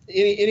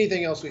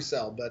anything else we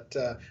sell. But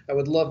I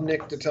would love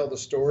Nick to tell the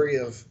story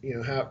of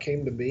how it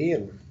came to be.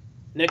 And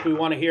Nick, we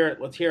want to hear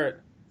it. Let's hear it.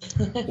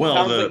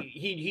 Well, like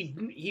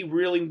he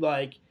really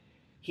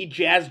he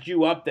jazzed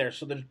you up there,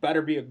 so there's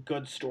better be a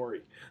good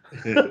story.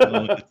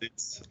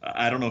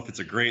 I don't know if it's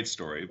a great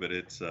story, but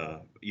it's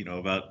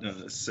about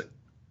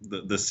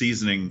the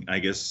seasoning. I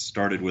guess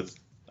started with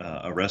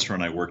a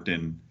restaurant I worked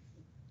in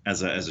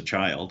as a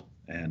child,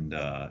 and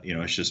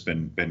it's just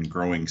been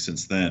growing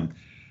since then.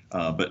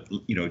 But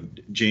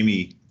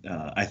Jamie,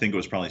 I think it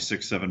was probably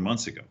 6-7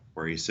 months ago,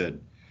 where he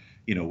said,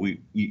 you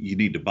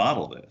need to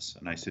bottle this,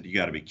 and I said, you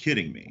got to be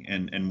kidding me.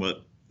 And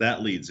what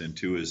that leads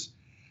into is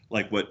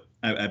like what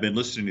I've been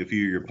listening to a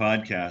few of your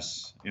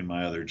podcasts in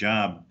my other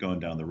job going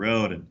down the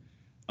road,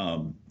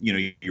 and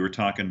you were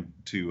talking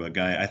to a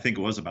guy, I think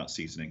it was about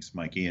seasonings,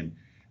 Mikey, and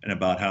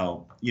about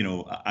how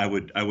I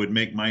would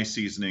make my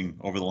seasoning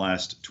over the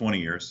last 20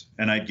 years,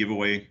 and I'd give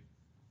away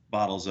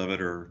bottles of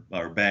it or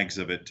bags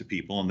of it to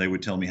people, and they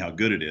would tell me how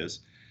good it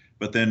is.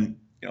 But then,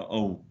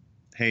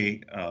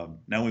 hey,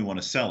 now we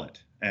want to sell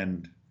it,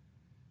 and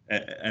I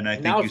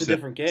think now you it's said a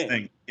different game.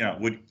 Thing,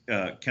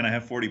 can I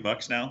have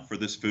 $40 now for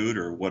this food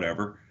or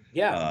whatever?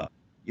 Yeah.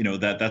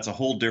 That's a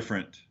whole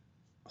different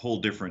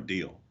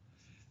deal.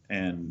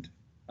 And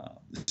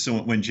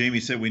so when Jamie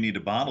said we need to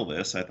bottle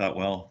this, I thought,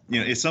 well,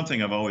 it's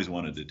something I've always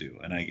wanted to do,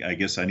 and I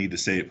guess I need to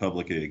say it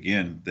publicly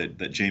again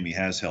that Jamie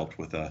has helped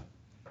with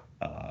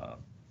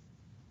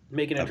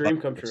making a dream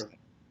come true.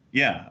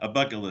 Yeah, a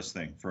bucket list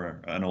thing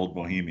for an old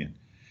bohemian.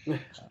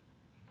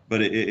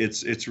 But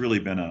it's really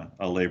been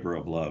a labor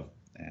of love,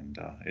 and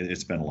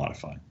it's been a lot of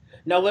fun.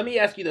 Now let me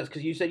ask you this,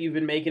 because you said you've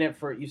been making it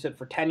for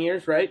 10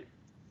 years, right?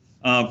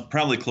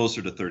 Probably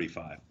closer to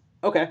 35.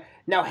 Okay.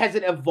 Now has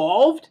it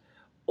evolved,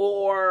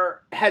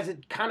 or has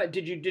it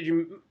did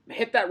you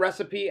hit that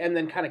recipe and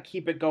then kind of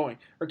keep it going,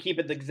 or keep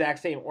it the exact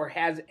same, or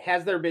has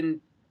there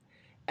been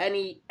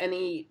any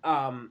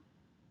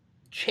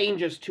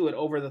changes to it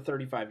over the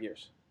 35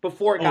 years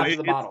before it got to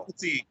the bottle?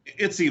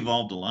 It's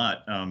evolved a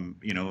lot.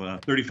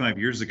 35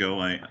 years ago,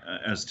 I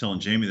was telling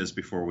Jamie this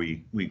before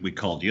we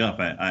called you up.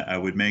 I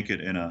would make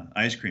it in an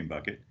ice cream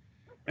bucket,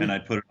 and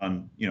I'd put it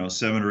on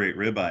 7 or 8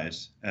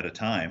 ribeyes at a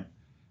time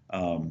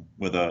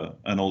with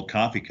an old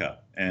coffee cup.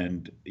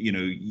 And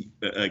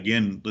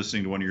again,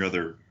 listening to one of your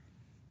other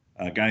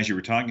guys you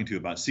were talking to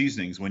about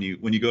seasonings, when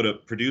you go to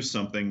produce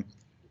something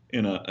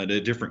in a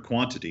different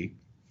quantity.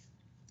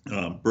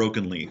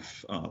 Broken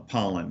leaf,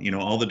 pollen,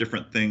 all the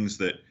different things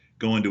that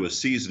go into a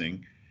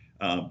seasoning.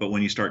 But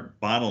when you start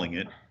bottling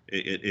it,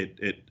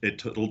 it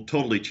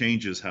totally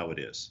changes how it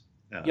is.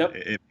 Yep.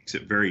 It makes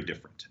it very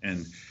different.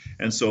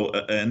 And so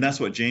that's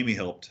what Jamie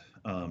helped,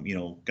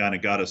 kind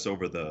of got us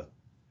over the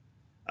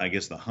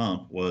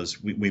hump.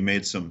 Was we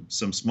made some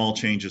small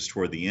changes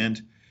toward the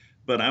end.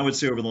 But I would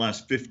say over the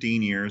last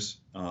 15 years,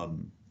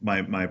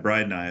 my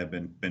bride and I have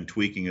been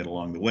tweaking it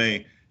along the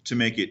way to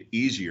make it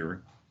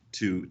easier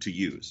to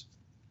use.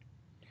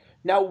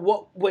 Now,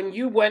 when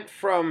you went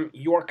from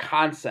your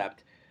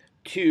concept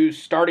to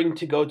starting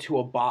to go to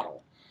a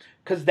bottle,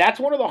 because that's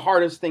one of the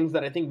hardest things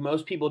that I think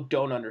most people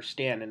don't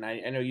understand. And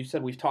I know you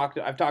said I've talked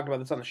about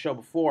this on the show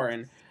before,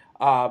 and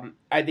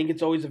I think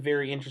it's always a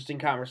very interesting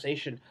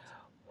conversation.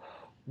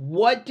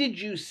 What did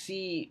you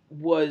see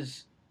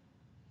was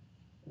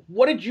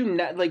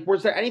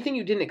there anything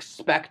you didn't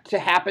expect to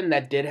happen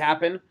that did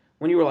happen?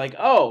 When you were like,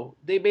 oh,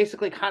 they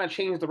basically kind of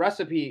changed the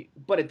recipe,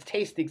 but it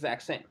tastes the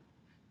exact same.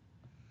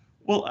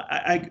 Well,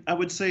 I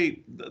would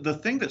say the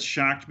thing that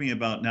shocked me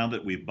about now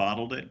that we've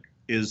bottled it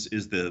is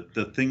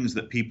the things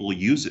that people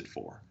use it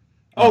for.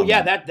 Oh,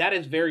 yeah, that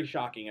is very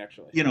shocking,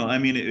 actually.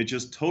 It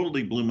just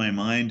totally blew my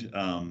mind.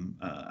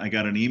 I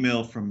got an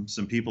email from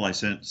some people I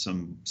sent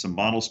some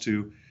bottles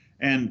to,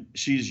 and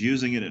she's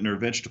using it in her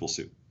vegetable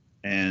soup.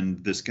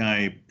 And this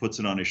guy puts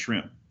it on his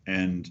shrimp,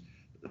 and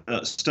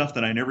stuff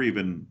that I never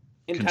even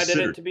intended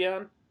it to be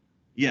on.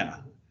 Yeah,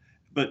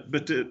 but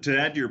to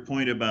add to your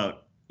point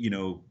about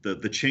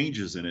the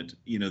changes in it,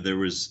 there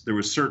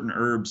was certain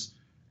herbs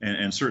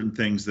and certain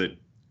things that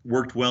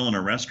worked well in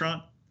a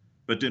restaurant,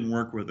 but didn't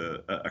work with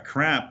a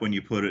crap when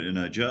you put it in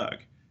a jug,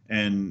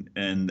 and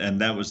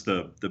that was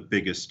the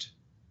biggest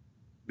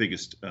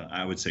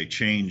I would say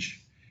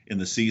change in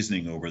the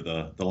seasoning over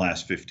the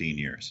last 15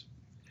 years.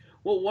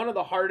 Well, one of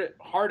the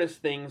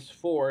hardest things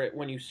for it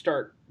when you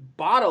start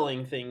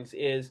bottling things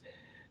is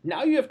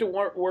now you have to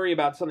worry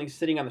about something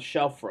sitting on the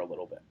shelf for a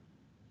little bit,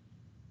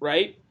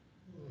 right?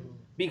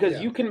 Because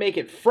you can make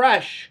it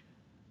fresh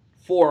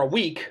for a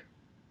week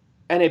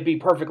and it'd be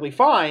perfectly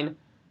fine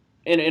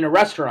in a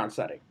restaurant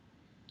setting.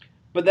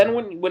 But then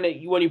when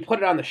you put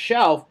it on the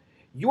shelf,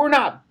 you're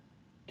not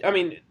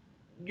going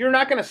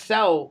to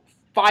sell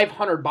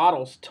 500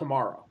 bottles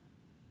tomorrow,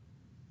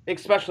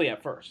 especially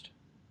at first,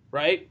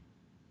 right?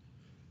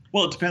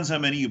 Well, it depends how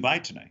many you buy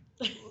tonight.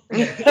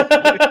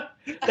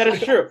 That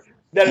is true.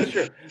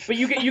 But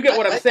you get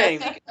what I'm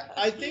saying.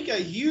 I think a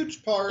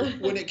huge part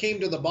when it came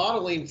to the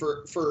bottling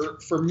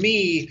for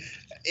me,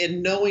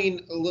 in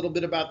knowing a little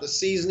bit about the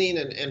seasoning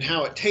and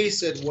how it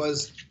tasted,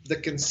 was the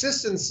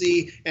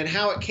consistency and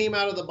how it came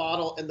out of the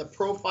bottle and the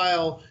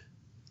profile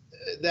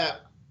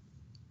that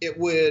it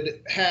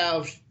would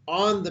have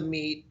on the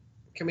meat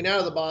coming out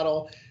of the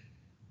bottle.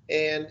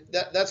 And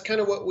that's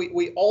kind of what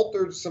we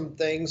altered some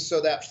things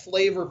so that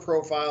flavor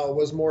profile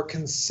was more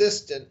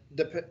consistent,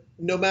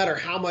 no matter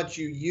how much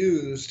you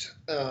used.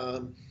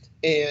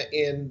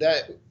 And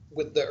that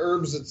with the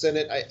herbs that's in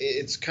it,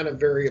 it's kind of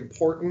very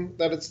important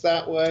that it's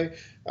that way,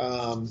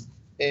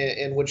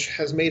 and which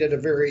has made it a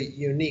very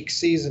unique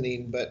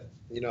seasoning. But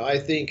I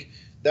think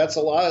that's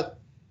a lot of,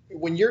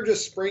 when you're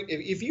just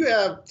if you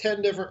have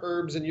 10 different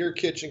herbs in your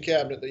kitchen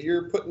cabinet that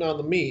you're putting on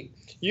the meat,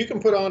 you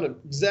can put on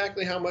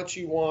exactly how much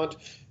you want,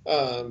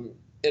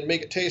 and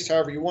make it taste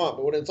however you want.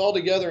 But when it's all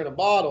together in a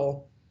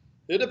bottle,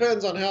 it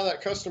depends on how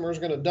that customer is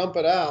going to dump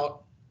it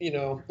out,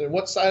 and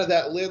what side of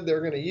that lid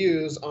they're going to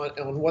use on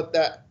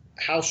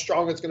how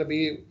strong it's going to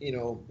be,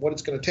 what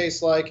it's going to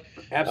taste like.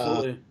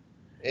 Absolutely.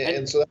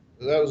 And so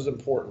that was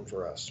important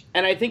for us.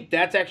 And I think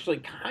that's actually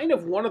kind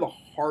of one of the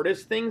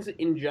hardest things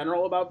in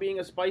general about being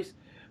a spice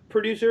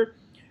producer,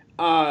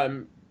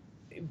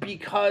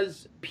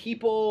 because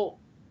people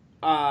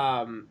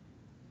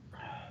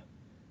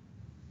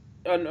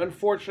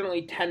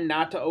unfortunately tend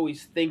not to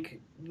always think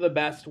the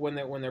best when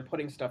they're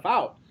putting stuff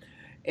out,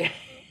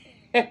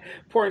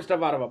 pouring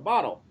stuff out of a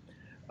bottle.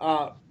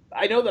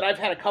 I know that I've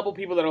had a couple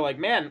people that are like,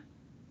 man,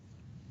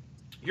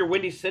 your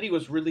Windy City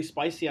was really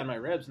spicy on my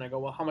ribs. And I go,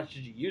 well, how much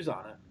did you use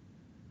on it?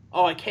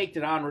 Oh, I caked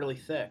it on really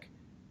thick.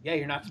 Yeah,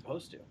 you're not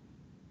supposed to.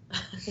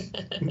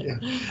 Yeah.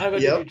 I go,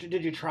 Yep.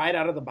 did you try it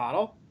out of the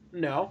bottle?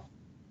 No.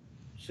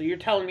 So you're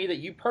telling me that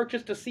you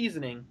purchased a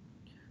seasoning,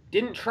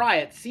 didn't try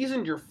it,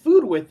 seasoned your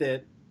food with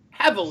it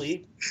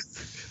heavily.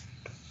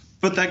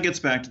 But that gets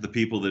back to the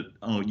people that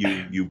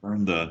you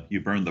burned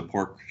the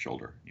pork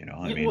shoulder.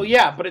 I mean. Well,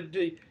 yeah, but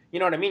you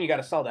know what I mean. You got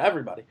to sell to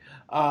everybody.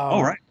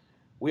 Right.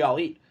 We all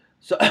eat,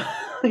 so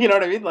you know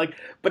what I mean. Like,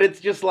 but it's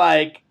just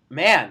like,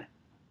 man,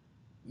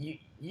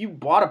 you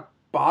bought a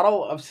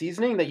bottle of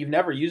seasoning that you've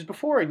never used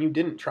before and you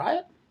didn't try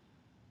it.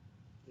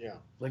 Yeah.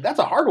 Like, that's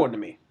a hard one to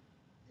me.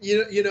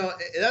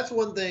 That's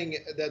one thing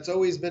that's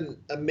always been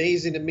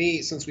amazing to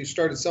me since we've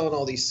started selling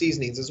all these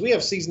seasonings is we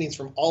have seasonings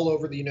from all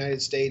over the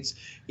United States,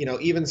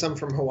 even some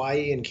from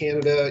Hawaii and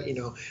Canada,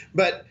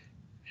 but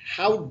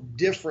how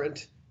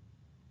different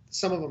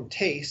some of them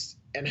taste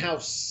and how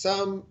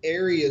some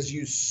areas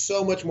use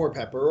so much more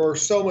pepper or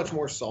so much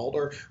more salt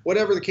or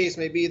whatever the case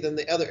may be than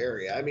the other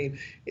area. I mean,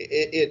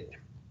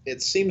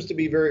 it seems to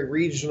be very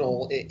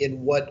regional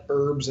in what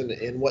herbs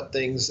and what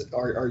things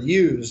are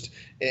used,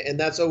 and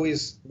that's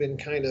always been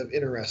kind of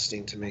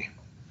interesting to me.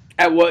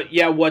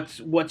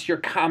 What's your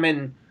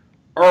common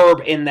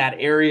herb in that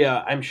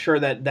area? I'm sure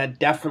that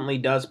definitely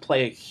does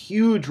play a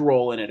huge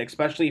role in it,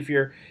 especially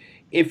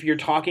if you're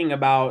talking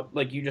about,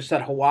 like you just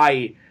said,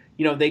 Hawaii.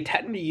 They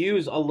tend to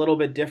use a little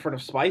bit different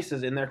of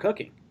spices in their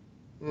cooking.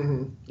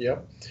 Mm-hmm.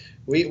 Yep.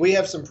 We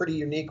have some pretty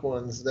unique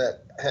ones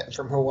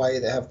from Hawaii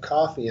that have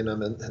coffee in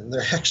them, and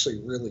they're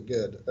actually really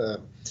good.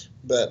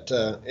 But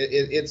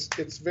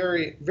it's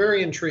very,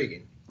 very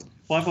intriguing.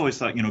 Well, I've always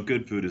thought,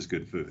 good food is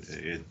good food.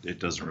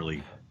 It doesn't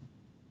really,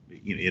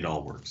 it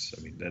all works.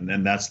 I mean,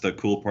 and that's the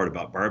cool part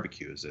about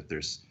barbecue is that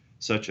there's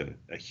such a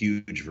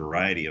huge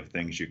variety of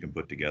things you can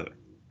put together.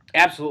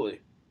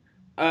 Absolutely.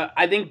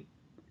 I think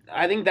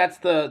that's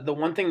the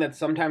one thing that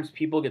sometimes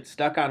people get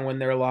stuck on when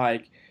they're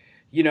like,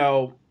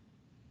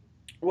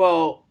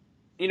 well,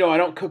 I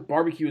don't cook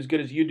barbecue as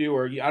good as you do,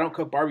 or I don't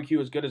cook barbecue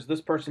as good as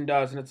this person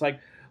does. And it's like,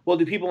 well,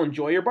 do people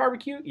enjoy your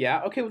barbecue?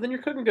 Yeah. Okay. Well, then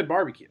you're cooking good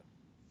barbecue.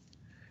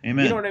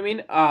 Amen. You know what I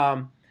mean?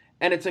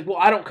 And it's like, well,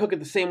 I don't cook it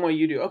the same way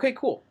you do. Okay,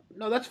 cool.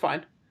 No, that's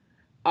fine.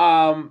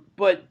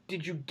 But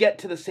did you get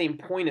to the same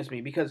point as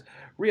me? Because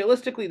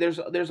realistically, there's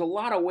a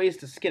lot of ways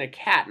to skin a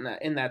cat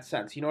in that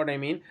sense. You know what I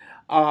mean?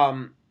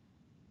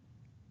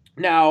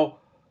 Now,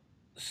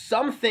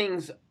 some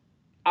things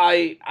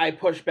I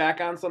push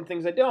back on, some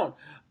things I don't.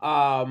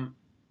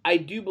 I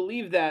do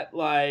believe that,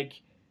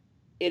 like,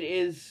 it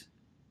is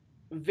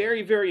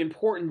very, very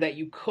important that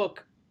you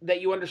cook,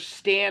 that you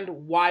understand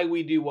why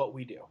we do what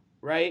we do,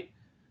 right?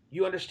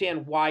 You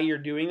understand why you're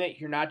doing it.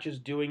 You're not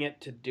just doing it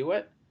to do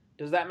it.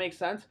 Does that make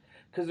sense?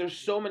 Because there's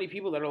so many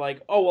people that are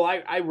like, oh, well,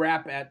 I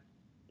wrap at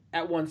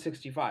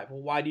 165.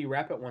 Well, why do you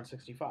wrap at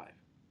 165?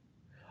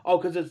 Oh,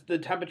 because the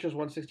temperature's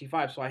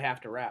 165, so I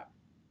have to wrap.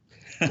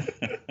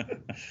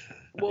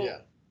 Well, Yeah.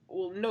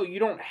 Well, no, you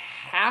don't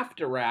have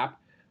to wrap.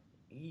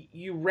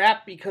 You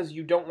wrap because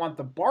you don't want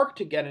the bark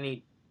to get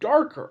any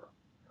darker,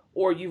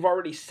 or you've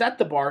already set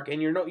the bark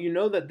and you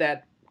know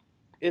that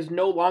is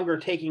no longer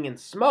taking in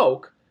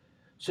smoke,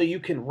 so you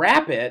can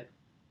wrap it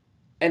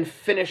and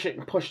finish it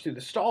and push through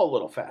the stall a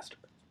little faster.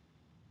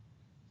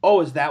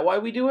 Oh, is that why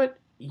we do it?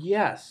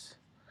 Yes.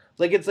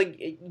 Like, it's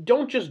like,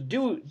 don't just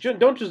do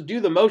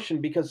the motion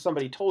because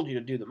somebody told you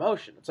to do the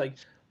motion. It's like,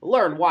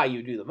 learn why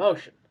you do the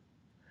motion.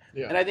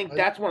 Yeah. And I think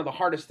that's one of the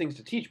hardest things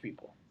to teach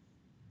people.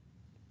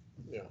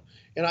 Yeah.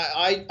 And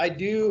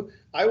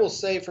I will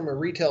say from a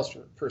retail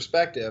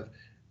perspective,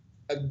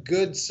 a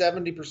good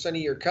 70% of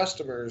your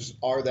customers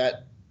are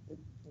that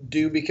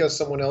do because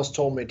someone else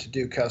told me to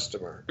do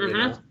customer,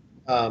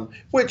 Mm-hmm.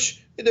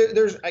 Which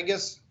there's, I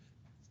guess,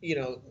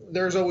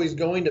 there's always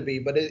going to be,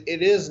 but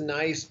it is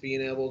nice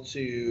being able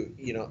to,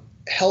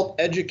 help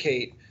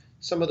educate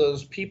some of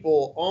those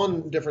people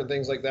on different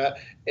things like that.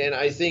 And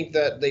I think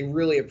that they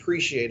really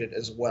appreciate it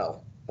as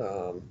well.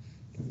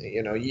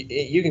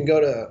 You can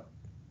go to,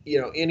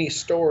 any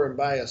store and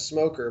buy a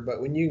smoker, but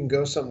when you can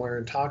go somewhere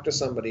and talk to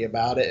somebody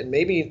about it and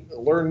maybe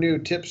learn new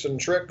tips and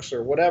tricks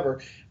or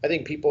whatever, I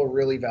think people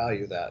really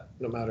value that,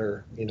 no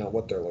matter,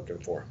 what they're looking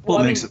for. Well,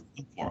 it makes it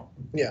fun for them.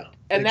 Yeah.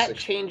 And that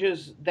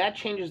changes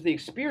the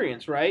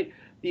experience, right?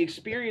 The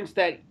experience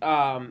that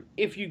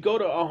if you go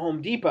to a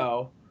Home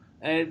Depot,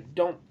 and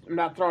I'm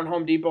not throwing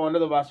Home Depot under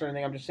the bus or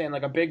anything, I'm just saying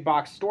like a big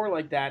box store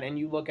like that, and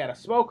you look at a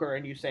smoker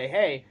and you say,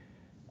 hey,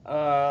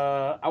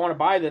 I want to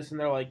buy this, and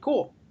they're like,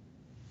 cool,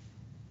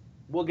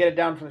 we'll get it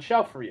down from the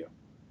shelf for you.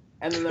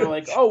 And then they're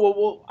like, oh,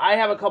 well, I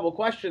have a couple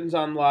questions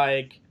on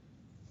like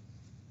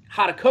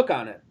how to cook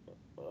on it.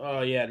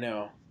 Oh, yeah,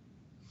 no.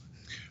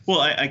 Well,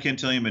 I can't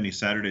tell you many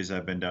Saturdays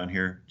I've been down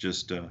here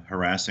just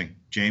harassing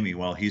Jamie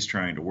while he's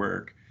trying to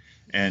work,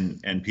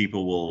 and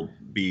people will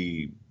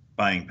be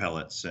buying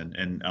pellets,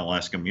 and I'll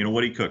ask him,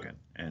 what are you cooking?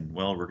 And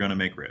well, we're going to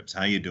make ribs.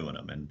 How you doing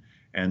them?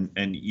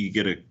 And you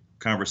get a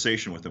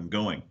conversation with them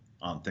going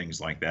on things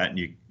like that,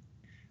 and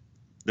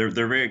they're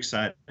very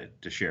excited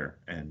to share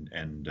and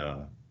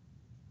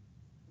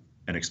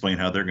explain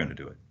how they're going to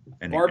do it.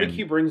 And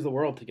barbecue brings the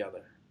world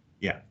together.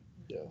 Yeah.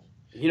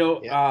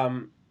 Yeah.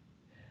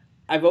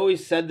 I've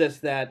always said this,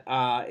 that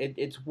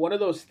it's one of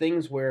those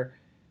things where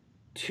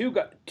two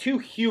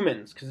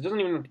humans, because it doesn't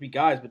even have to be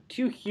guys, but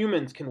two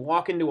humans can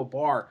walk into a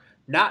bar,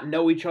 not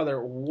know each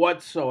other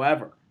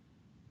whatsoever,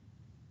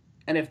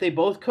 and if they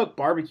both cook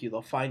barbecue,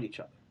 they'll find each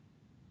other,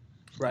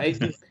 right?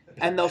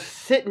 And they'll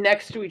sit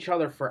next to each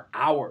other for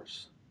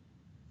hours,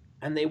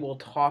 and they will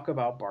talk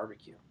about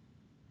barbecue.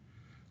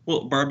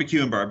 Well,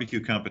 barbecue and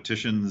barbecue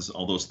competitions,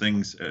 all those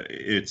things,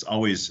 it's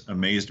always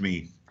amazed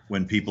me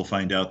when people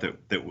find out that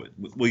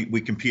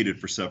we competed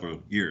for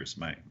several years,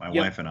 my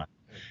wife and I,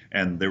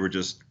 and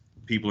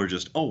people are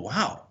just, oh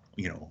wow,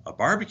 a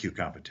barbecue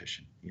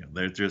competition.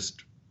 They're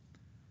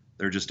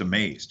just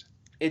amazed.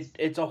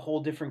 It's a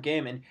whole different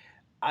game, and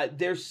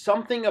there's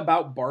something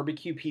about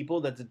barbecue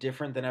people that's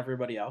different than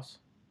everybody else.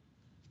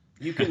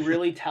 You can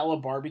really tell a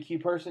barbecue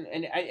person,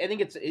 and I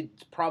think it's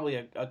probably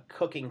a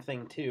cooking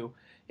thing too.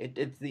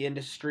 It's the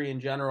industry in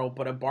general,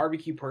 but a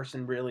barbecue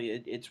person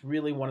really, it's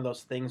really one of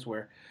those things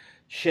where,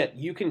 shit,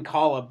 you can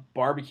call a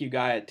barbecue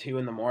guy at 2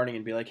 a.m.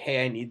 and be like,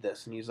 hey, I need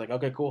this. And he's like,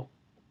 okay, cool.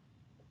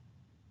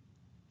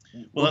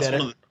 Well, that's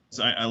one of the things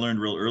I learned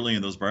real early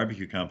in those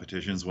barbecue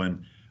competitions,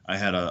 when I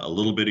had a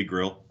little bitty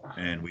grill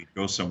and we'd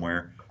go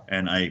somewhere,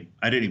 and I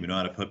didn't even know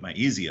how to put my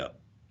easy up.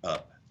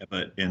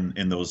 But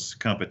in those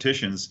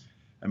competitions,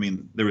 I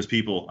mean, there was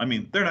people,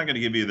 they're not going to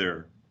give you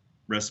their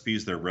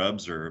recipes, their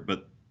rubs,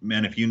 but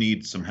man, if you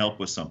need some help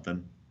with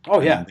something.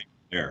 Oh yeah.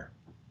 There.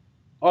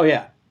 Oh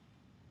yeah.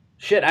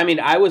 Shit,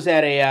 I was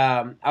at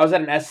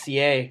an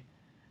SCA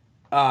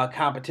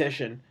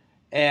competition,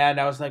 and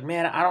I was like,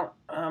 man, I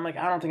don't think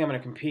I'm going to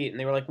compete. And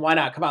they were like, why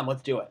not? Come on,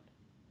 let's do it.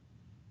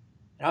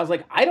 And I was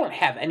like, I don't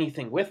have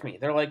anything with me.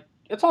 They're like,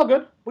 it's all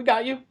good. We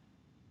got you.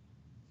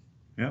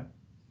 Yeah.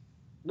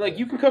 Like,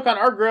 you can cook on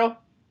our grill.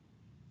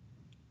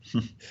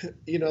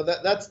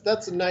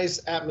 That's a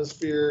nice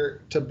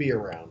atmosphere to be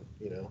around,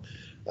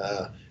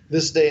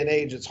 this day and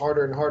age, it's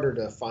harder and harder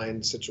to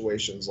find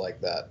situations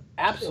like that.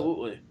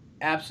 Absolutely.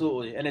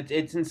 Absolutely. And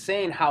it's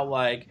insane how,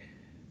 like,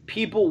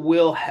 people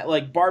will,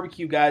 like,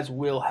 barbecue guys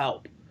will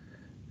help.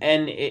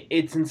 And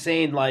it's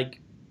insane.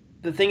 Like,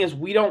 the thing is,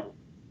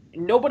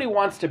 nobody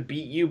wants to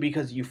beat you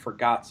because you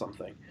forgot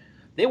something.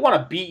 They want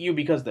to beat you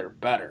because they're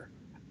better.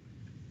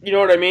 You know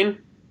what I mean?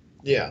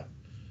 Yeah.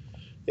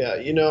 Yeah.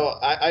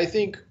 I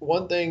think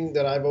one thing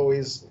that I've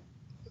always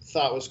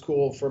thought was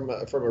cool from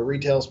a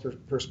retail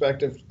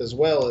perspective as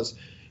well is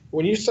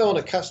when you're selling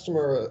a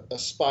customer a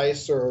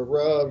spice or a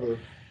rub,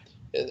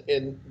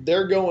 and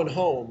they're going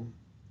home,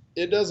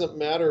 it doesn't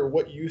matter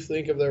what you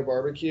think of their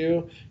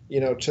barbecue.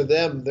 To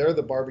them, they're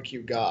the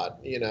barbecue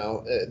god.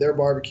 Their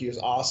barbecue is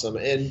awesome,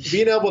 and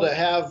being able to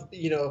have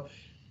the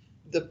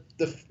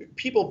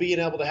people being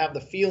able to have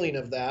the feeling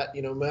of that,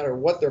 no matter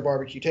what their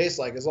barbecue tastes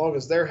like, as long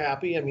as they're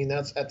happy.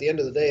 That's at the end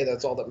of the day,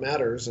 that's all that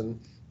matters, and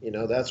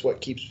that's what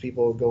keeps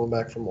people going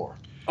back for more.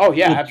 Oh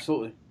yeah,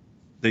 absolutely.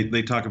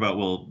 They talk about,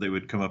 well, they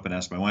would come up and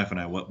ask my wife and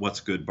I, what's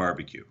good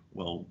barbecue?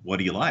 Well, what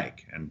do you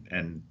like?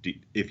 And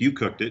if you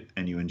cooked it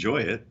and you enjoy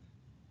it,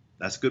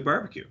 that's good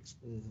barbecue.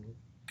 Mm-hmm.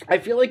 I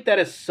feel like that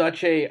is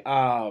such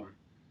a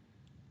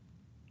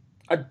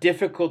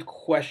difficult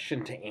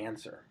question to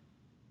answer.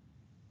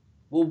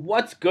 Well,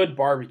 what's good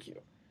barbecue?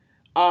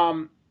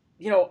 I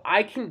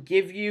can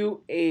give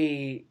you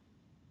a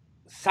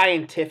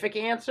scientific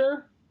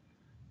answer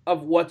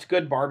of what's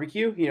good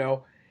barbecue.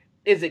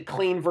 Is it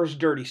clean versus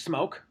dirty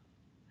smoke?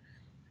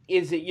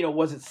 Is it,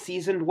 was it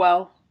seasoned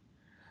well?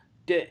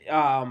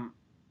 In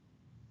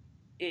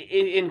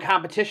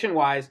competition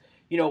wise,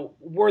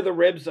 were the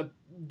ribs,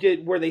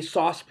 were they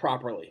sauced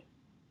properly?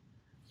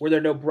 Were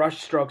there no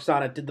brush strokes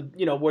on it?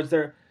 Was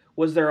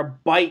there a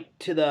bite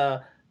to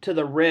to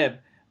the rib,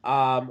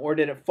 or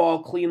did it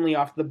fall cleanly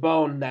off the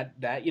bone that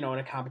in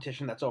a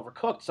competition that's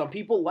overcooked? Some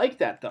people like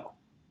that though.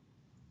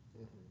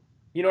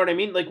 You know what I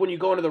mean? Like when you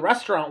go into the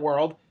restaurant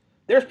world,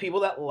 there's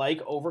people that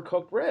like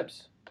overcooked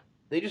ribs.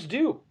 They just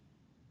do.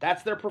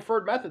 That's their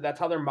preferred method. That's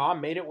how their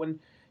mom made it when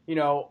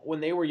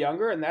they were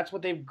younger, and that's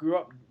what they grew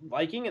up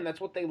liking, and that's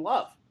what they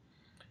love.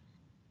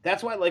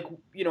 That's why, like,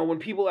 when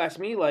people ask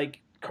me, like,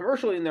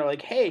 commercially, and they're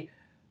like, hey,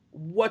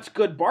 what's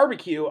good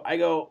barbecue? I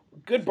go,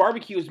 good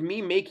barbecue is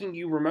me making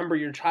you remember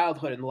your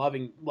childhood and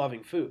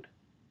loving food.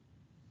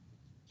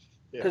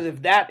 Because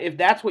if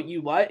that's what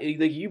you like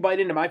you bite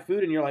into my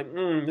food and you're like,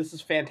 this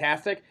is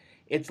fantastic.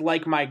 It's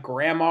like my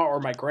grandma or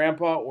my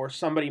grandpa or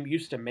somebody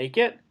used to make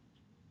it.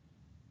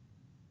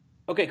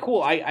 Okay,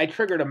 cool. I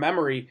triggered a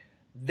memory.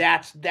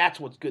 That's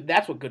what's good.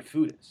 That's what good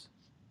food is.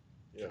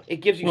 Yeah. It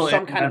gives you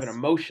some kind of an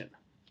emotion.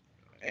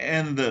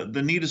 And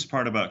the neatest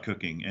part about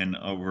cooking, and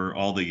over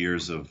all the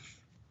years of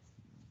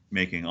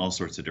making all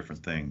sorts of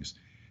different things,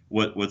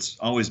 what's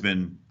always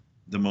been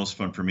the most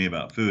fun for me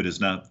about food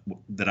is not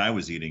that I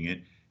was eating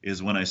it,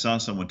 is when I saw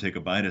someone take a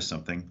bite of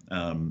something.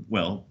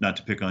 Well, not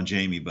to pick on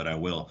Jamie, but I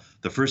will.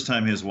 The first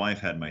time his wife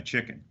had my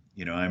chicken,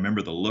 I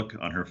remember the look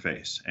on her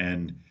face,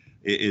 and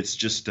it's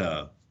just,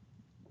 I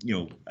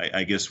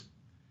guess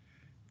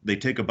they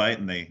take a bite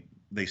and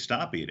they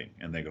stop eating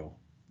and they go,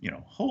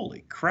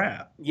 holy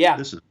crap! Yeah,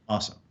 this is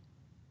awesome.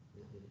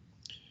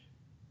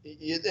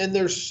 And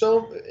there's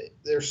so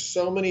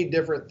many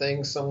different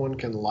things someone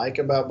can like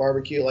about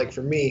barbecue. Like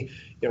for me,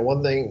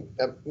 one thing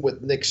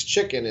with Nick's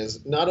chicken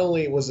is not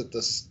only was it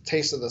the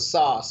taste of the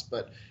sauce,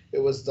 but it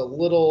was the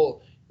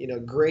little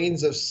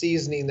grains of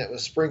seasoning that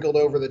was sprinkled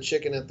over the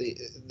chicken at the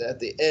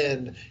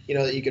end.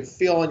 That you could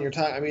feel on your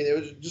tongue. I mean, it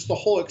was just the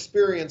whole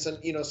experience.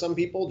 And some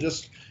people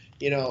just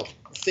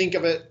think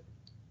of it,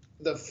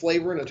 the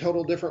flavor in a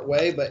total different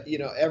way. But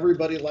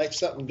everybody likes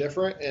something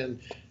different, and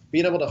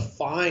being able to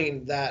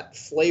find that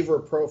flavor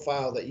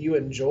profile that you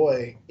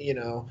enjoy,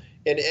 and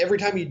every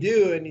time you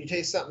do and you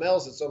taste something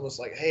else, it's almost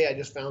like, hey, I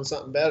just found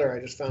something better.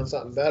 It's a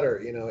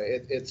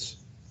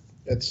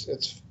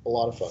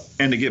lot of fun.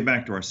 And to get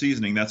back to our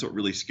seasoning, that's what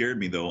really scared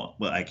me, though.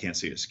 Well, I can't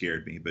say it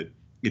scared me, but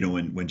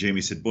when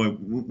Jamie said, boy,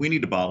 we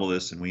need to bottle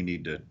this and we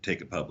need to take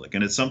it public.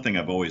 And it's something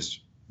I've always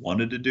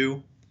wanted to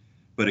do,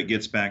 but it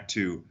gets back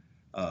to,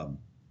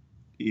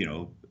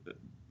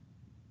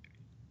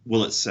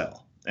 will it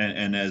sell?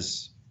 And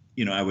as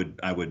I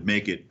would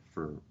make it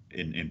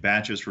in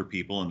batches for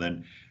people, and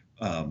then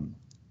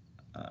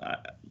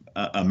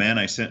a man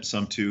I sent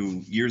some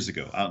to years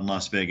ago out in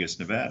Las Vegas,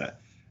 Nevada.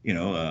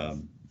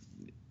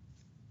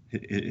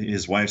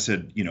 His wife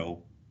said,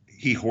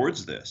 he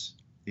hoards this.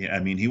 Yeah,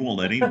 I mean, he won't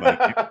let anybody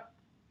do it.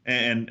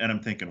 And I'm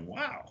thinking,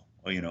 wow,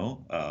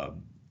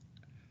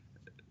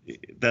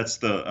 that's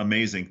the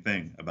amazing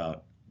thing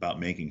about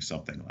making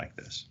something like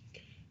this.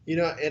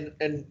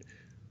 And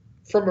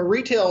from a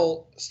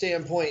retail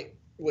standpoint,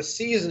 with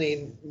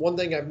seasoning, one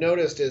thing I've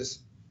noticed is,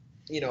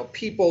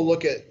 people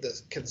look at the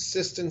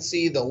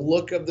consistency, the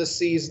look of the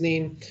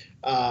seasoning,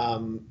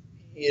 all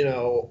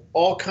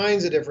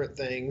kinds of different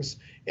things.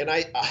 And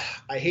I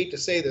hate to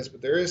say this,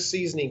 but there is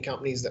seasoning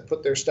companies that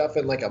put their stuff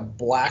in like a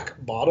black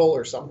bottle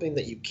or something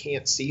that you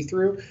can't see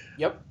through.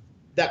 Yep.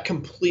 That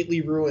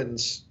completely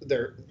ruins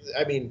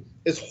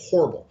it's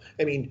horrible.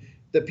 I mean,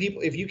 the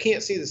people, if you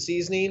can't see the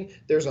seasoning,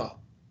 there's a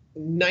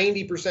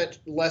 90%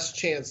 less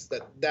chance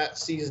that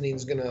seasoning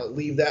is going to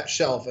leave that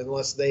shelf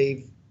unless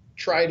they've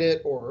tried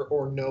it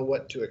or know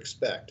what to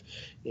expect,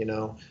 and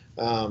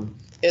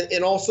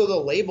also the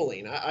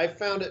labeling. I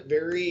found it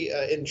very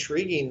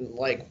intriguing,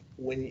 like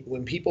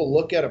when people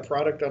look at a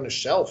product on a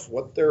shelf,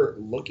 what they're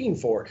looking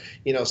for.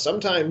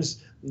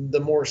 Sometimes the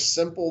more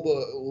simple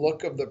the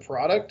look of the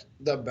product,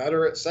 the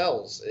better it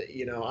sells.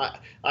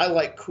 I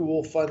like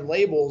cool, fun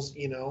labels,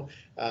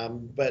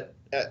 but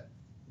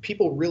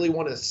people really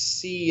want to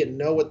see and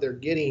know what they're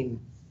getting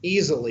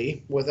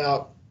easily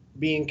without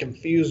being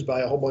confused by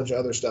a whole bunch of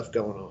other stuff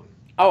going on.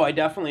 Oh, I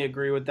definitely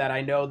agree with that.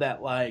 I know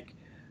that, like,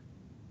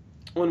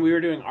 when we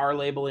were doing our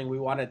labeling, we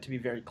wanted it to be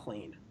very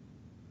clean.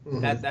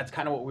 Mm-hmm. That's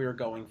kind of what we were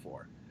going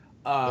for.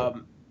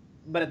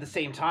 But at the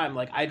same time,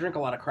 like, I drink a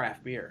lot of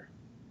craft beer.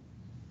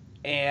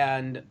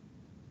 And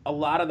a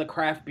lot of the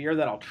craft beer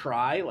that I'll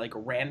try, like,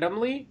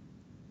 randomly,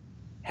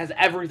 has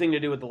everything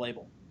to do with the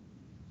label.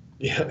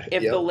 Yeah.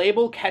 If the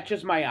label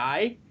catches my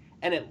eye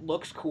and it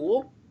looks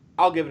cool,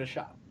 I'll give it a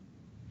shot.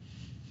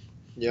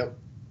 Yep.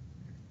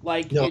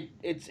 Like,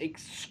 it's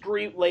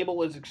extreme.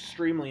 Label is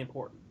extremely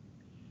important.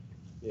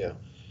 Yeah.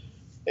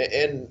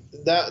 And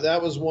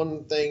that was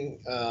one thing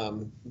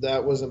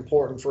that was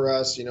important for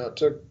us. It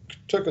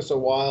took us a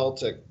while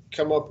to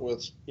come up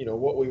with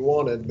what we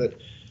wanted, but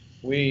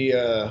we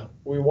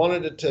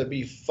wanted it to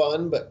be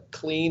fun but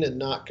clean and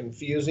not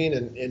confusing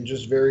and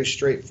just very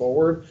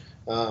straightforward.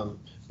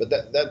 But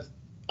that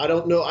I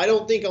don't know. I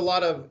don't think a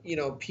lot of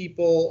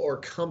people or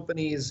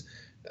companies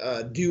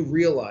do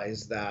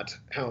realize that,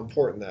 how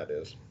important that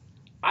is.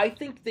 I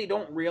think they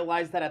don't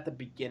realize that at the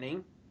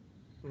beginning.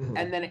 Mm-hmm.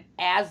 And then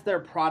as their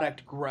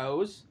product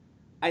grows,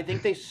 I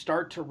think they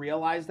start to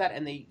realize that,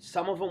 and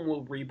some of them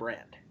will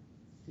rebrand.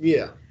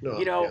 Yeah. No.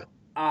 You know,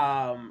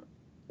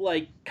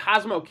 like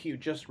Cosmo Q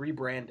just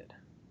rebranded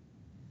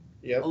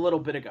a little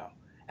bit ago,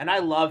 and I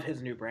love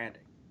his new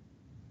branding.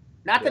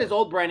 Not that his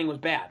old branding was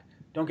bad.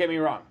 Don't get me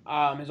wrong.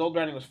 His old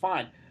branding was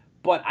fine,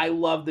 but I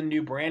love the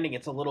new branding.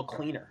 It's a little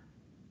cleaner.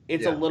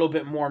 It's a little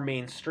bit more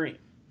mainstream.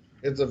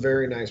 It's a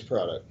very nice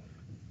product.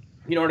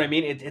 You know what I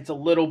mean? It's a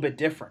little bit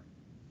different.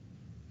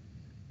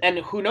 And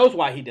who knows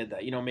why he did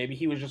that? You know, maybe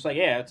he was just like,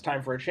 yeah, it's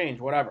time for a change,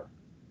 whatever.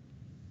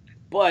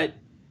 But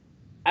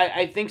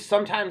I think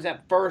sometimes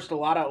at first, a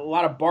lot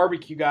of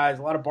barbecue guys,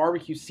 a lot of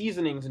barbecue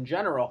seasonings in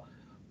general,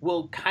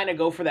 will kind of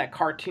go for that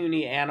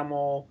cartoony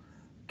animal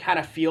kind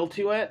of feel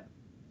to it.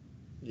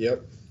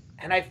 Yep.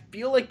 And I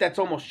feel like that's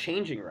almost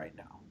changing right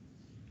now.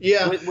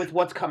 Yeah. With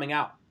what's coming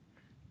out.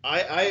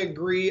 I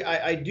agree.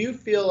 I do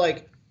feel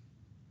like,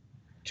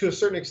 to a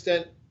certain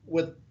extent,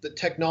 with the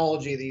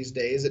technology these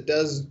days, it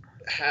does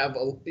have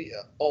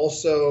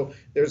also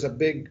there's a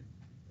big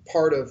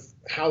part of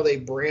how they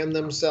brand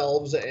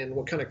themselves and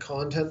what kind of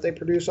content they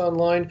produce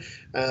online.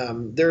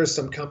 There's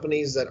some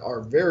companies that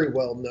are very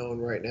well known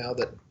right now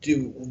that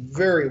do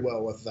very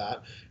well with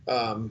that.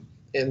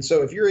 And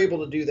so if you're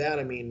able to do that,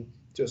 I mean,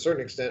 to a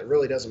certain extent, it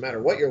really doesn't matter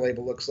what your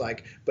label looks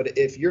like. But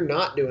if you're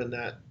not doing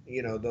that,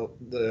 you know,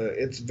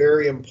 it's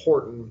very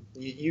important.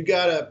 You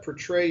got to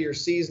portray your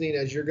seasoning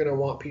as you're going to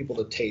want people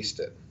to taste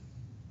it.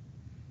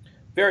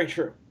 Very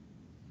true.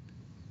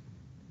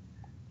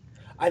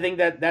 I think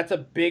that's a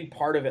big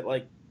part of it.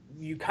 Like,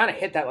 you kind of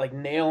hit that like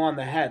nail on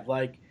the head.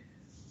 Like,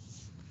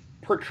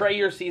 portray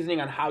your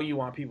seasoning on how you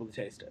want people to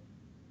taste it.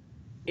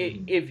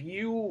 If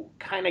you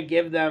kind of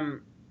give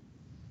them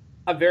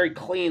a very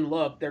clean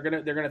look, they're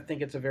gonna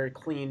think it's a very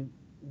clean,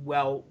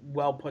 well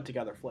put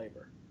together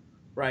flavor,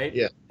 right?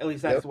 Yeah. At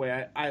least that's the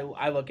way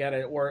I look at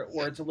it, or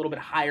it's a little bit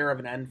higher of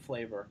an end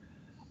flavor,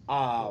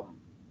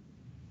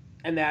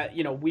 and that,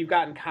 you know, we've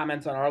gotten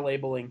comments on our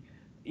labeling,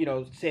 you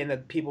know, saying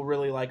that people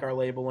really like our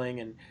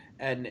labeling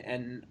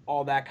and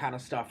all that kind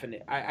of stuff,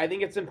 and I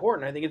think it's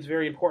important. I think it's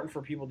very important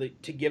for people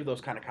to give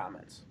those kind of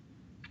comments.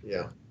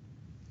 Yeah.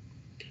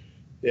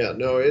 Yeah,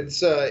 no,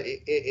 it's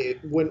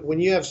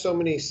when you have so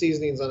many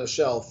seasonings on a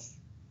shelf,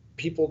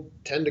 people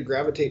tend to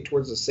gravitate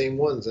towards the same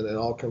ones, and it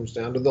all comes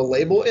down to the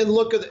label and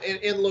look of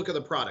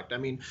the product. I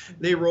mean,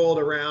 they roll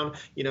it around,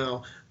 you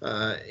know,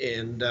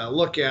 and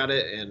look at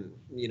it, and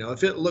you know,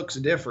 if it looks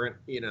different,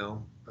 you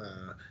know,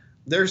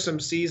 there's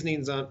some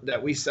seasonings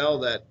that we sell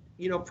that,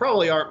 you know,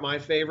 probably aren't my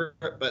favorite,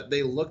 but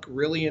they look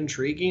really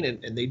intriguing,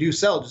 and they do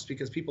sell just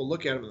because people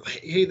look at them and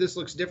like, hey, this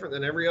looks different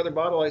than every other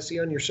bottle I see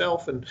on your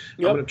shelf, and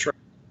I'm going to try.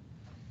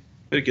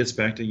 But it gets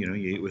back to, you know,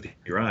 you eat with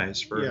your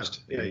eyes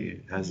first. Yeah.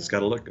 It's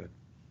got to look good.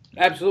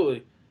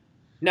 Absolutely.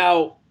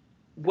 Now,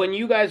 when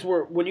you guys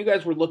were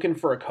looking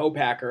for a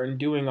co-packer and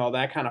doing all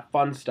that kind of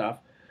fun stuff,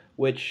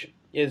 which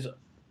is,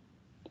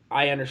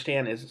 I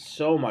understand, is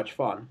so much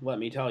fun. Let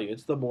me tell you,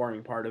 it's the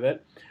boring part of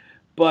it.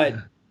 But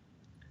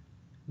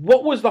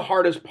what was the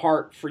hardest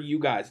part for you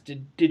guys?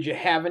 Did you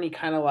have any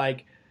kind of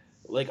like,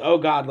 oh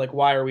God, like,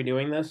 why are we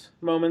doing this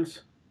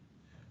moments?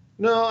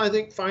 No, I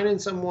think finding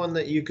someone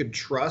that you could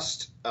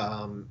trust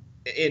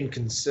in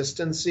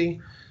consistency,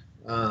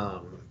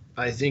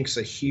 I think is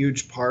a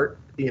huge part.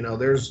 You know,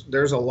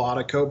 there's a lot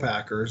of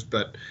co-packers,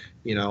 but,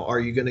 you know,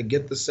 are you going to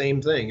get the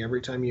same thing every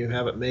time you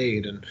have it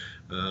made? And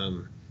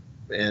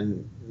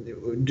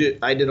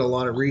I did a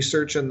lot of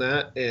research on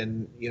that,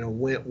 and, you know,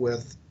 went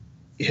with,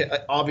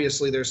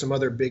 obviously there's some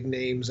other big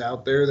names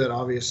out there that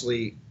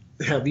obviously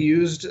have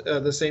used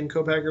the same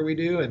co-packer we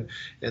do,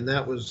 and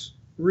that was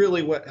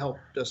really what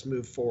helped us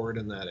move forward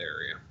in that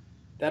area.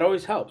 That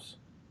always helps.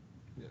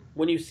 Yeah.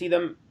 When you see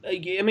them,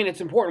 I mean,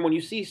 it's important when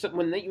you see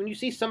when you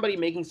see somebody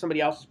making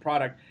somebody else's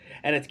product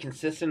and it's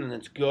consistent and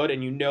it's good,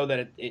 and you know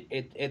that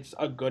it's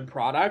a good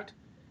product.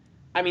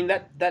 I mean,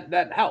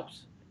 that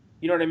helps.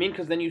 You know what I mean?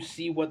 Because then you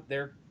see what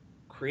they're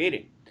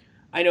creating.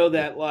 I know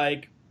that,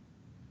 like,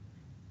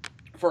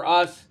 for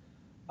us,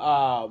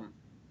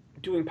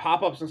 doing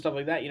pop-ups and stuff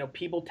like that, you know,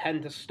 people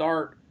tend to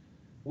start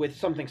with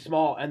something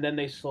small, and then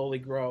they slowly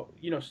grow,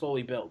 you know,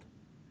 slowly build.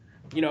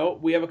 You know,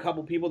 we have a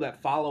couple people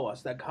that follow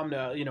us that come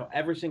to, you know,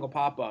 every single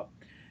pop-up,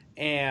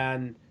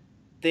 and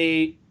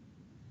they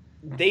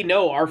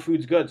know our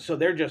food's good, so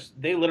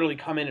they literally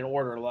come in and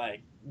order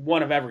like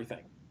one of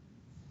everything,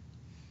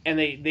 and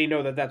they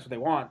know that that's what they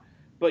want.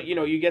 But, you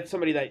know, you get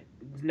somebody that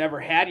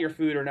never had your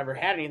food or never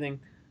had anything,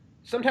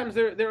 sometimes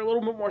they're a little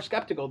bit more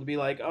skeptical to be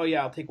like, oh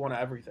yeah, I'll take one of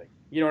everything.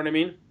 You know what I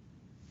mean?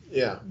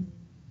 Yeah.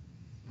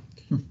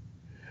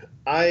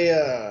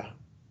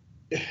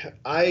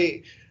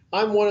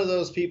 I'm one of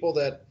those people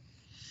that,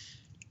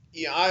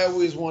 yeah, I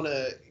always want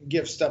to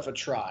give stuff a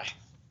try.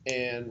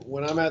 And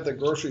when I'm at the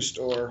grocery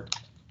store,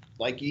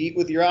 like, you eat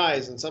with your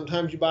eyes, and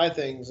sometimes you buy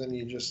things and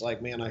you just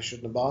like, man, I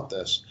shouldn't have bought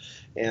this.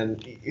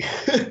 And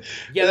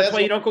yeah, that's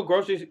why you don't go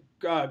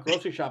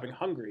grocery shopping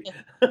hungry.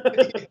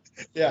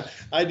 Yeah,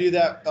 I do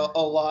that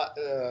a lot.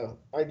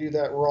 I do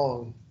that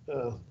wrong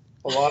a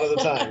lot of the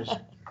times.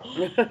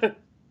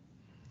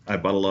 I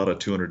bought a lot of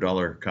 $200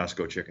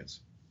 Costco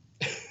chickens.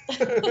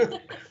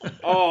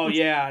 Oh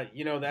yeah,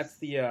 that's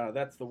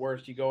the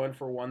worst. You go in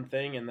for one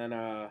thing and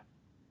then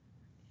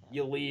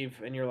you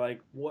leave and you're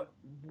like, what?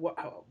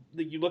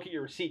 You look at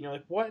your receipt and you're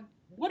like,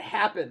 what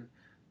happened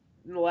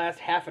in the last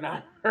half an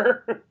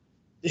hour?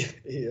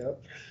 Yeah.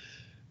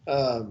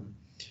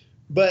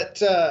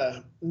 But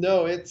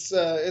no, it's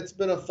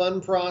been a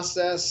fun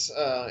process.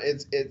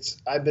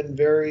 I've been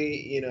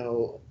very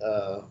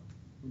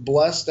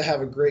blessed to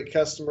have a great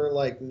customer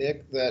like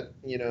Nick that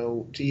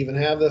to even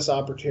have this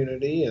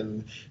opportunity,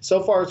 and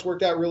so far it's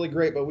worked out really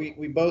great. But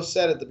we both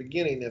said at the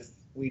beginning, if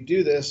we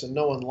do this and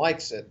no one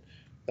likes it,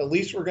 at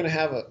least we're going to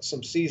have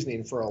some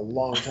seasoning for a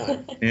long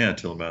time. Yeah,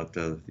 until about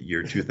the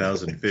year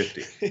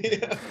 2050.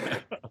 Yeah.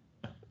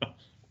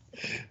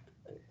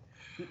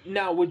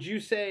 Now, would you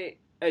say?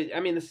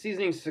 I mean, the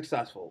seasoning's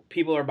successful.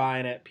 People are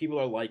buying it. People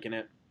are liking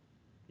it.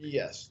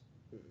 Yes,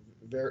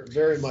 very,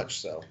 very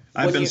much so.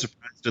 I've been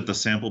surprised at the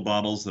sample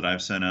bottles that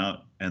I've sent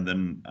out, and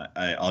then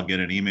I'll get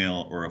an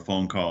email or a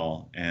phone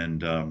call,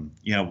 and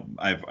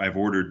I've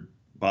ordered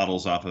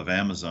bottles off of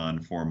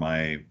Amazon for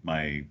my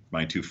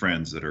two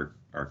friends that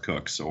are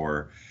cooks,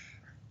 or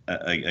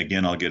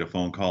again I'll get a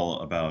phone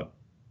call about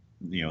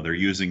they're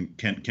using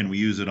can we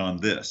use it on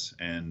this,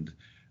 and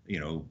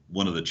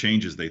one of the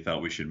changes they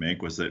thought we should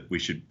make was that we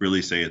should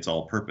really say it's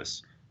all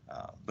purpose.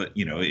 But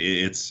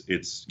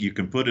it's you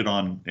can put it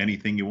on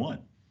anything you want.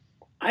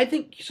 I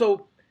think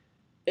so.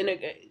 And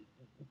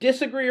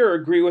disagree or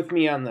agree with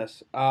me on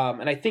this,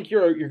 and I think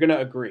you're going to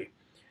agree.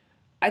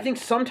 I think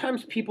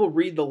sometimes people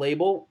read the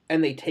label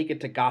and they take it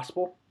to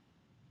gospel.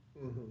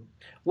 Mm-hmm.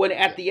 When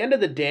at the end of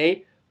the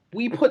day,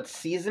 we put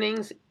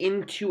seasonings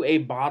into a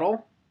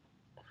bottle,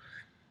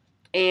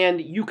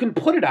 and you can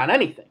put it on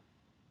anything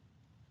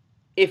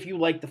if you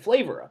like the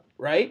flavor of it,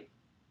 right?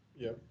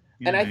 Yep.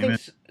 And I think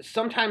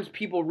sometimes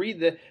people read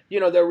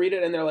they'll read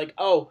it and they're like,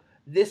 oh,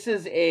 this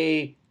is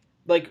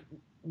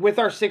with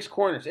our 6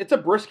 corners, it's a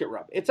brisket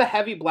rub. It's a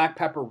heavy black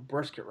pepper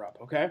brisket rub,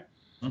 okay?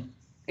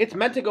 It's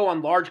meant to go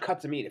on large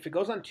cuts of meat. If it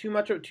goes on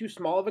too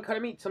small of a cut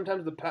of meat,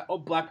 sometimes the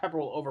black pepper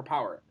will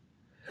overpower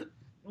it.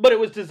 But it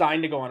was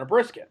designed to go on a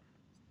brisket,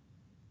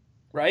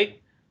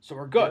 right? So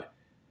we're good.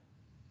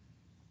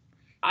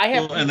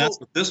 And that's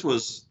what this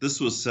was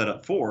set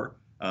up for.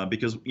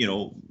 Because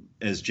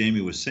as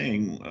Jamie was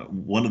saying,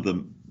 one of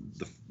the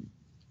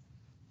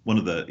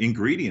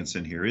ingredients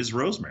in here is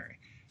rosemary,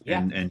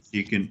 and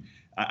you can.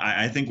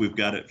 I think we've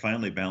got it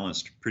finally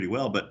balanced pretty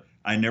well. But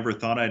I never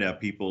thought I'd have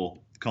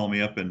people call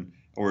me up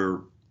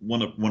or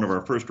one of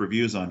our first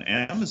reviews on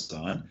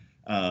Amazon.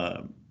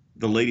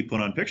 The lady put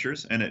on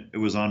pictures, and it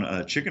was on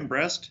a chicken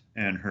breast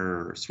and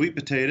her sweet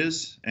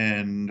potatoes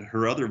and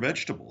her other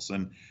vegetables,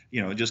 and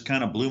it just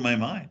kind of blew my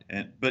mind.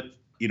 But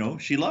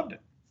she loved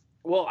it.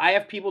 Well, I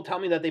have people tell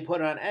me that they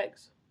put it on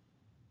eggs.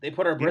 They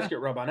put our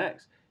brisket rub on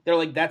eggs. They're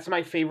like, that's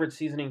my favorite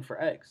seasoning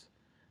for eggs.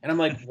 And I'm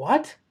like,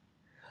 what?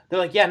 They're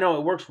like, yeah, no,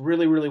 it works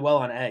really, really well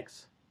on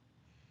eggs.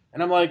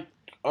 And I'm like,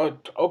 oh,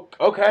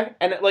 okay.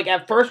 And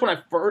at first, when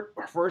I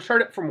first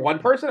heard it from one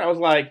person, I was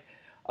like,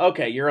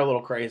 okay, you're a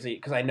little crazy,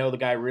 because I know the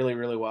guy really,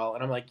 really well.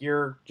 And I'm like,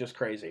 you're just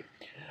crazy.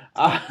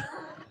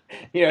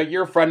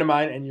 You're a friend of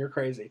mine, and you're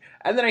crazy.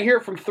 And then I hear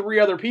it from 3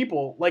 other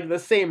people, the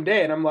same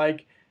day, and I'm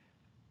like,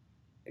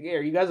 yeah,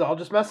 are you guys all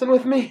just messing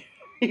with me?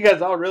 You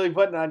guys all really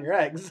putting on your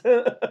eggs?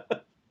 Well,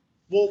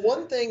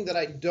 one thing that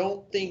I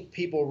don't think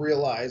people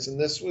realize, and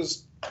this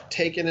was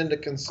taken into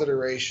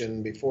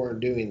consideration before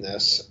doing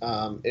this,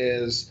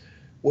 is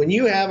when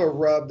you have a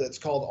rub that's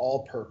called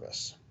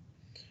all-purpose,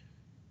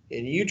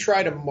 and you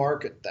try to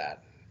market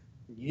that,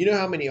 you know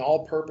how many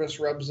all-purpose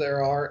rubs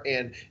there are,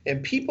 and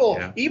people,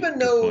 even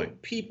though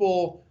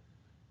people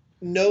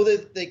know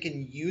that they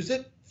can use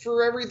it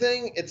for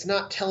everything, it's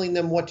not telling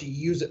them what to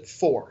use it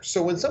for.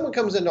 So when someone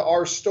comes into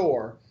our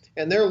store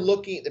and they're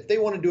looking, if they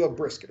want to do a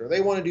brisket or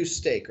they want to do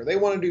steak or they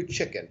want to do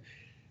chicken,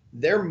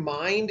 their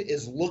mind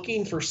is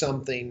looking for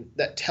something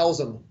that tells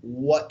them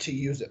what to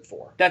use it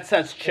for. That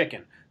says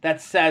chicken. That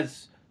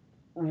says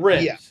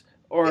ribs. Yeah.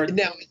 Or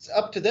now it's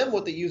up to them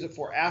what they use it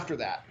for after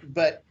that.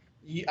 But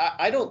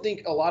I don't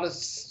think a lot of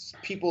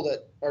people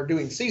that are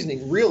doing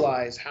seasoning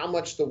realize how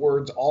much the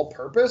words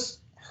all-purpose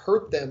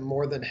hurt them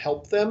more than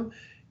help them,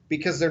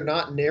 because they're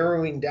not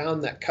narrowing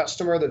down that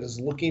customer that is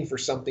looking for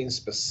something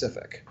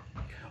specific.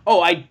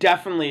 Oh, I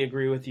definitely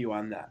agree with you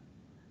on that.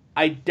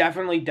 I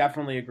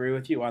definitely agree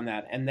with you on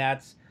that. And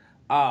that's,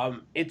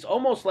 it's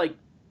almost like,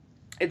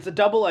 it's a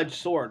double-edged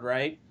sword,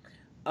 right?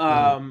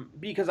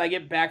 Because I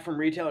get back from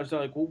retailers,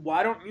 they're like, well,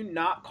 why don't you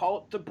not call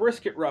it the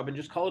brisket rub and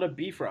just call it a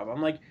beef rub?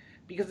 I'm like,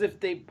 because if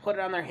they put it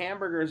on their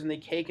hamburgers and they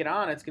cake it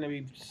on, it's going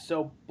to be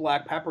so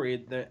black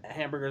peppery, the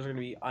hamburgers are going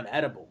to be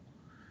unedible.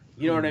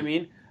 You know what I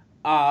mean?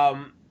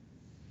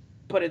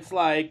 But it's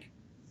like,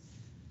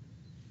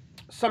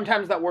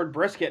 sometimes that word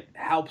brisket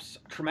helps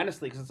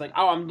tremendously, because it's like,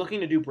 oh, I'm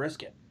looking to do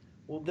brisket.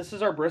 Well, this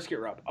is our brisket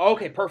rub. Oh,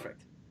 okay,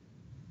 perfect.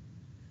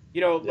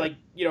 Like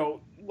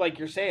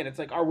you're saying, it's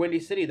like our Windy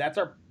City, that's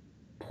our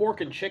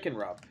pork and chicken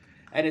rub.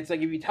 And it's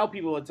like, if you tell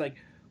people, it's like,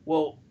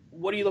 well,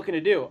 what are you looking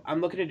to do?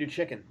 I'm looking to do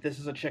chicken. This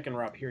is a chicken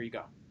rub. Here you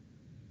go.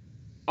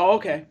 Oh,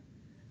 okay.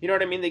 You know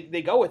what I mean?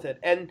 They go with it.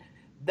 And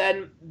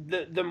then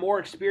the more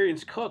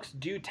experienced cooks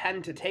do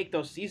tend to take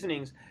those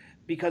seasonings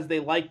because they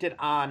liked it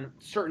on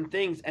certain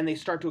things, and they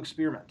start to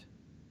experiment.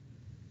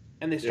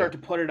 And they start to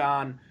put it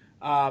on,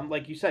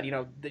 like you said,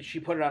 she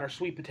put it on her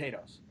sweet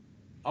potatoes.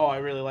 Oh, I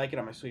really like it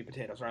on my sweet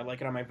potatoes, or I like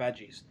it on my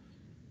veggies.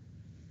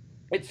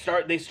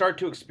 They start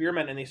to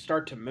experiment, and they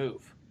start to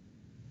move.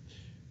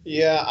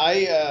 Yeah,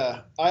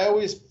 I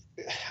always,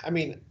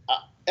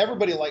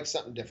 everybody likes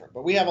something different,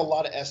 but we have a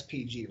lot of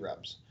SPG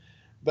rubs.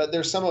 But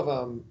there's some of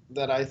them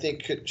that I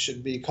think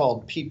should be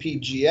called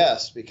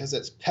PPGS because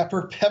it's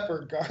pepper,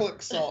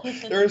 garlic, salt.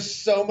 There's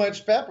so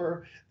much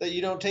pepper that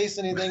you don't taste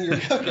anything you're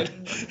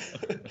cooking.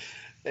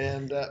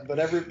 And but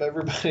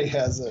everybody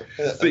has a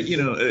but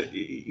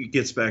it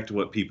gets back to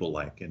what people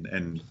like,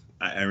 and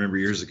I remember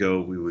years ago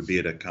we would be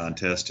at a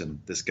contest, and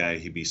this guy,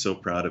 he'd be so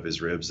proud of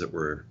his ribs that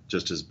were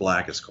just as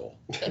black as coal,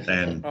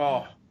 and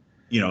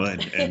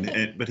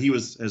but he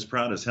was as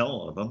proud as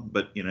hell of them.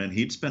 But and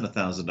he'd spend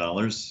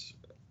 $1,000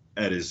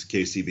 at his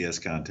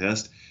KCBS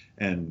contest,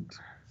 and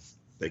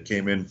they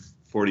came in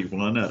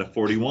 41 out of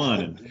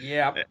 41, and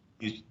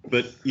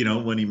but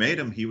when he made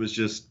them, he was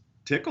just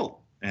tickled,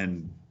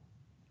 and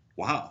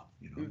wow,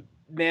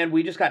 Man,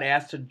 we just got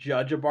asked to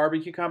judge a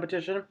barbecue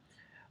competition,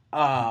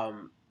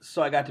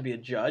 so I got to be a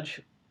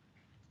judge.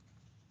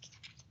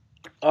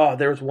 Oh,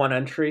 there was one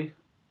entry.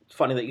 It's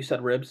funny that you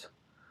said ribs.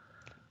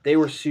 They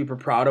were super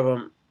proud of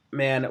them.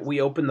 Man, we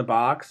opened the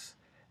box,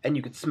 and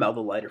you could smell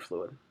the lighter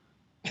fluid.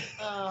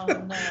 Oh,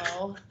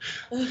 no.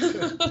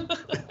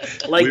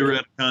 We were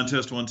at a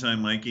contest one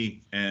time,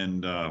 Mikey,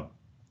 and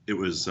it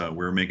was, we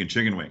were making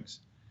chicken wings.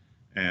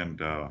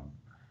 And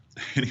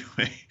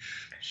anyway,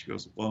 she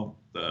goes, well,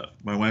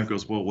 my wife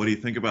goes, well, what do you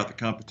think about the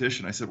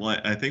competition? I said, well,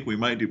 I think we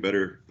might do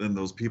better than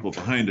those people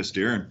behind us,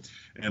 dear.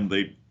 And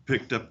they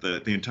picked up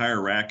the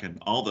entire rack, and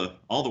all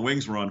the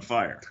wings were on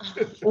fire.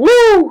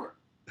 Woo!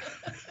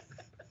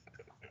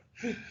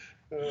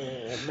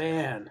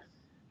 Man,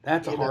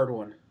 that's a hard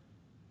one.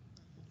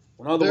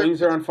 When all the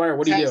wings are on fire,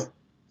 what do you do?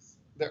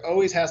 There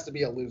always has to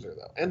be a loser,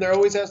 though, and there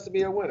always has to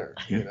be a winner.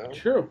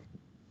 True.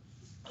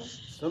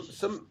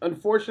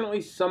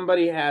 Unfortunately,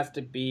 somebody has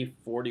to be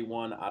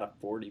 41 out of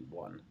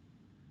 41.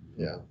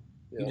 Yeah.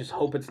 You just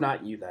hope it's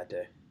not you that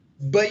day.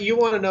 But you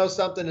want to know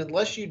something?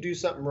 Unless you do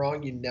something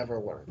wrong, you never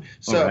learn.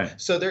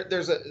 So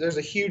there's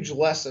a huge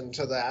lesson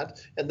to that,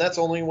 and that's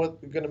only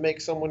what's going to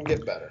make someone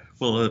get better.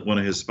 Well, one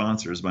of his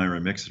sponsors,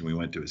 Myron Mixon, we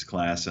went to his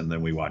class, and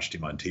then we watched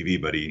him on TV.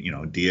 But he,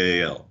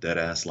 DAL, dead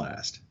ass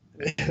last.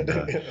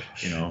 And,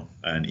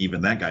 and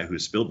even that guy who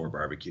spilled more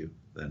barbecue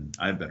than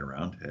I've been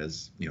around,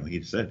 as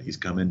he said, he's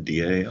coming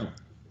DAL.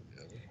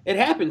 It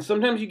happens.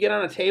 Sometimes you get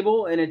on a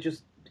table, and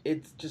it's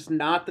just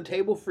not the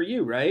table for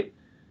you, right?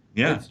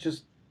 Yeah. It's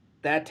just.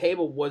 That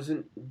table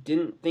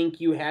didn't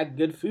think you had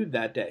good food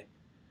that day.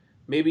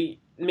 Maybe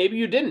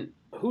you didn't.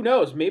 Who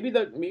knows? Maybe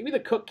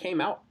the cook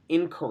came out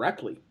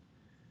incorrectly.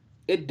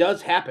 It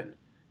does happen.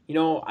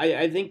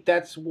 I think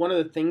that's one of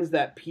the things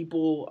that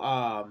people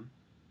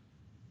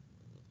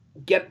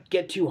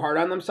get too hard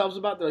on themselves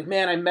about. They're like,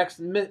 man, I'm not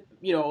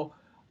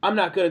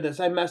good at this.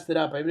 I messed it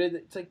up.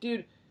 It's like,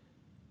 dude,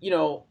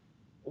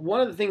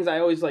 one of the things I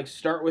always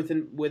start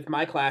with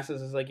my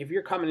classes is if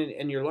you're coming in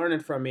and you're learning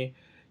from me,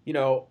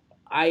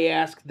 I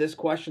ask this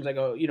questions. I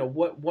go,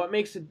 what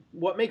makes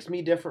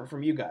me different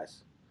from you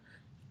guys?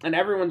 And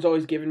everyone's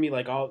always giving me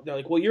they're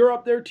like, well, you're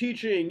up there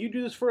teaching, you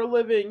do this for a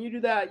living, you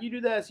do that, you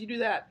do this, you do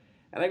that.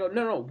 And I go,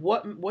 no,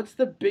 what's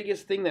the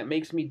biggest thing that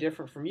makes me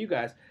different from you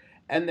guys?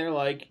 And they're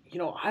like,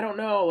 I don't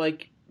know,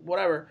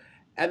 whatever.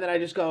 And then I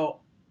just go,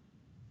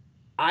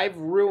 I've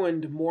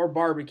ruined more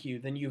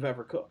barbecue than you've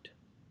ever cooked.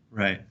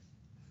 Right.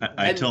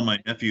 I tell my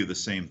nephew the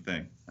same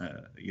thing.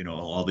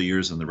 All the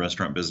years in the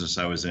restaurant business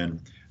I was in,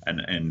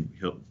 and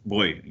he'll,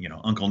 boy,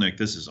 Uncle Nick,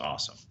 this is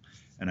awesome.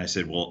 And I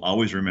said, well,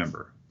 always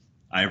remember,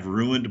 I've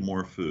ruined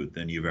more food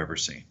than you've ever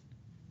seen.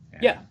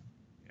 And, yeah.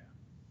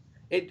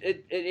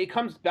 It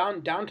comes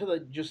down to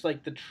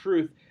the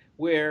truth,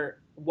 where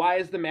why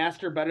is the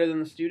master better than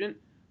the student?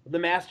 The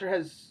master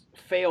has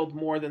failed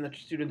more than the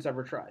student's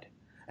ever tried.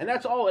 And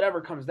that's all it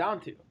ever comes down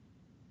to.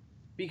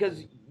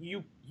 Because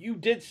you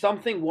did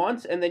something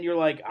once, and then you're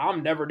like,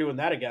 I'm never doing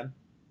that again.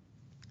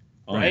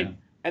 Oh, right? Yeah.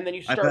 And then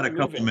you start I've had a moving.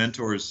 couple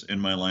mentors in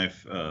my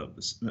life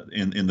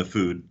in the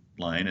food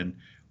line, and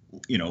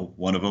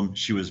one of them,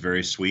 she was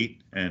very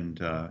sweet, and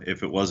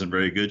if it wasn't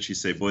very good, she'd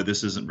say, boy,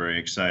 this isn't very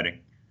exciting.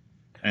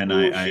 And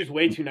she's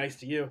way too nice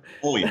to you.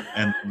 Oh yeah.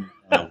 And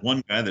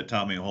one guy that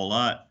taught me a whole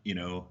lot,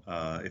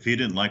 if he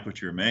didn't like what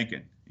you were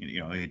making,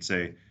 he'd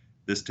say,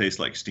 this tastes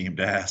like steamed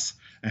ass.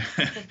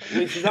 At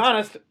least he's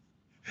honest.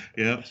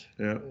 Yeah.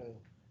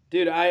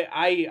 Dude,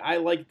 I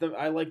like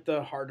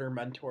the harder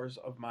mentors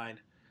of mine.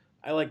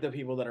 I like the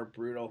people that are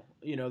brutal,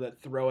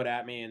 that throw it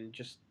at me and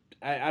just,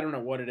 I don't know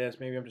what it is.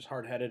 Maybe I'm just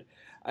hard-headed.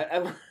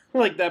 I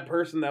like that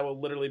person that will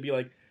literally be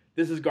like,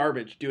 this is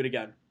garbage. Do it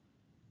again.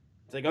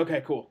 It's like,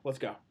 okay, cool. Let's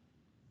go.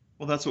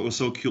 Well, that's what was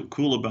so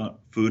cool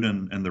about food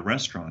and the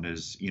restaurant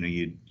is,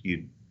 you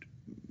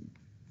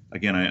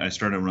again, I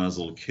started when I was a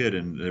little kid,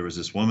 and there was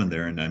this woman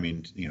there, and I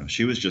mean,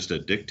 she was just a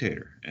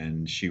dictator,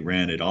 and she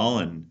ran it all,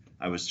 and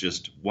I was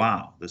just,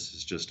 wow, this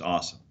is just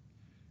awesome.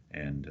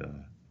 And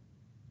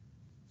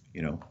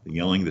the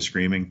yelling, the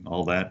screaming,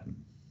 all that. I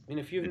mean,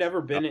 if you've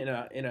never been in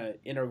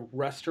a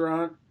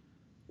restaurant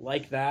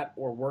like that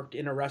or worked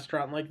in a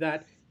restaurant like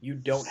that, you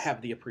don't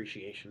have the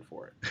appreciation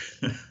for it.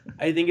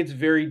 I think it's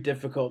very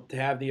difficult to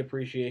have the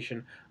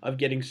appreciation of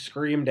getting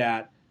screamed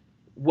at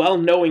while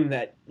knowing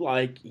that,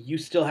 like, you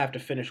still have to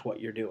finish what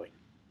you're doing.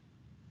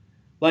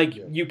 Like,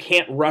 you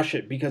can't rush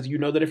it because you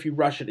know that if you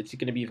rush it, it's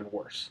going to be even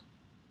worse.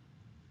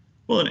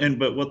 Well,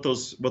 but what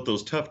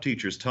those tough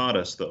teachers taught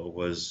us, though,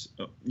 was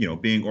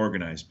being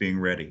organized, being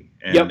ready,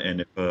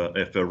 and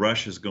if a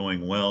rush is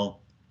going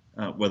well,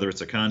 whether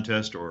it's a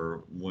contest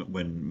or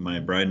when my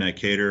bride and I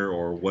cater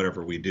or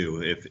whatever we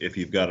do, if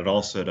you've got it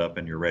all set up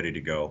and you're ready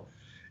to go,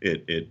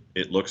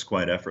 it looks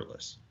quite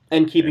effortless.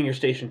 And keeping your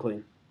station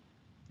clean.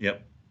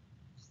 Yep.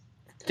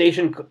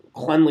 Station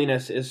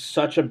cleanliness is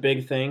such a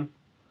big thing,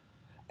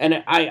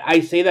 and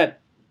I say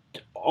that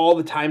all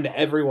the time to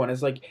everyone.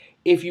 Is like,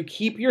 if you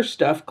keep your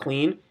stuff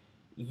clean,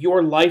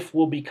 your life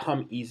will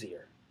become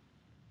easier.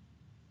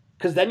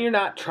 Because then you're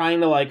not trying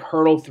to like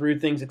hurdle through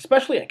things,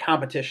 especially at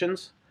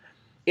competitions.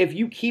 If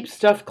you keep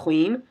stuff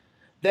clean,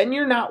 then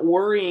you're not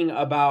worrying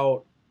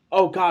about,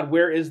 oh God,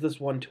 where is this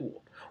one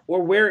tool?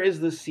 Or where is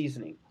this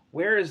seasoning?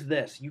 Where is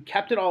this? You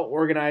kept it all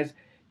organized.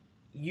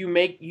 You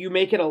make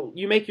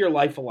your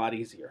life a lot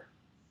easier.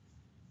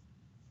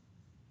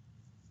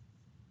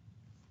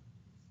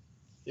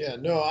 Yeah,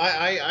 no,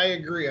 I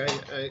agree.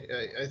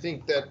 I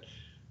think that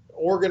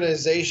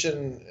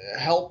organization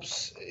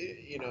helps,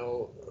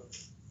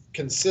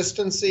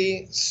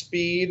 consistency,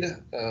 speed,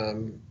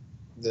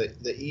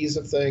 the ease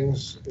of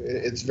things.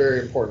 It's a very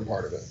important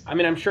part of it. I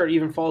mean, I'm sure it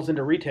even falls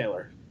into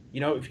retailer.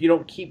 If you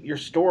don't keep your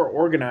store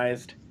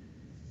organized,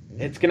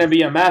 it's going to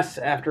be a mess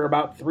after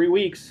about 3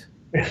 weeks.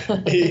 Yes.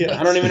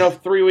 I don't even know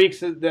if 3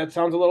 weeks, that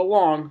sounds a little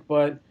long,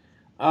 but...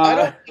 I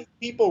don't think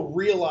people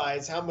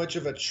realize how much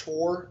of a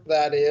chore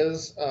that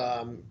is.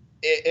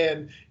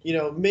 And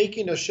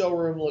making a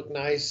showroom look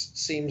nice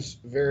seems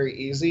very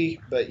easy,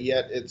 but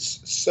yet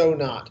it's so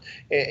not.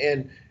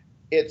 And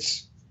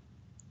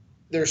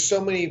there's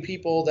so many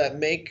people that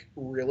make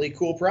really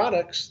cool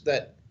products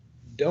that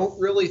don't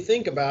really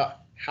think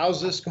about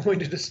how's this going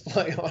to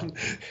display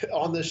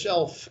on the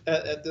shelf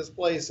at this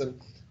place. And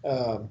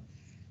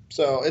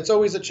so it's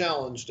always a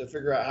challenge to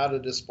figure out how to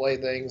display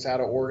things, how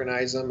to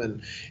organize them,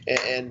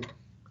 and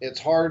it's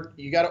hard.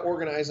 You got to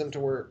organize them to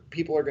where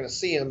people are going to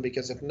see them,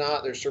 because if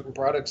not, there's certain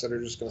products that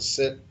are just going to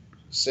sit.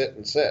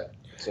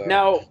 So.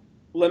 Now,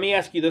 let me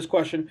ask you this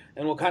question,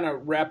 and we'll kind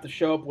of wrap the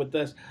show up with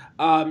this.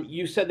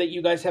 You said that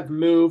you guys have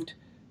moved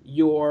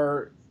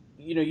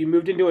you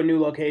moved into a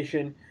new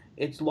location.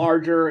 It's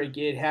larger.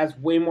 It has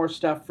way more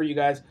stuff for you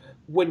guys.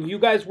 When you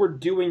guys were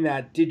doing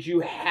that, did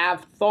you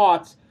have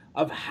thoughts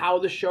of how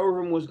the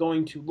showroom was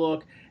going to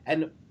look,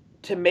 and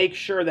to make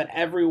sure that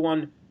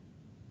everyone,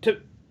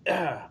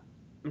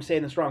 I'm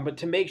saying this wrong, but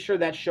to make sure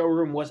that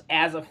showroom was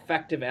as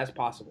effective as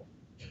possible?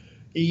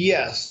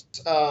 Yes.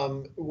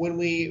 When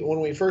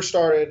we first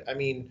started, I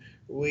mean,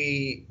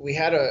 we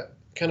had a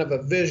kind of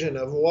a vision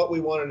of what we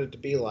wanted it to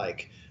be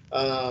like.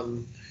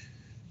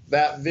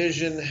 That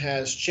vision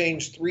has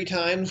changed 3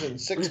 times in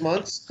 6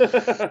 months.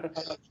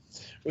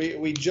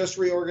 We just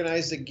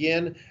reorganized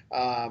again.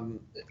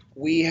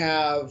 We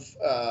have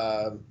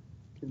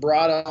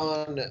brought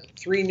on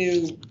 3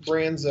 new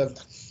brands of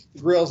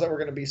grills that we're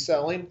going to be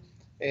selling,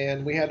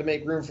 and we had to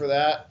make room for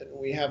that.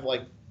 We have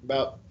like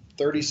about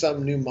 30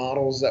 some new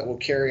models that will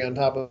carry on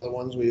top of the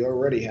ones we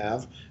already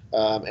have.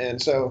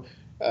 And so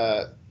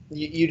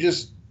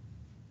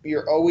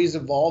you're always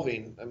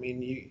evolving. I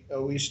mean, you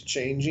always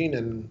changing,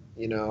 and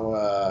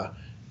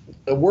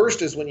the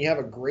worst is when you have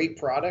a great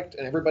product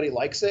and everybody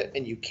likes it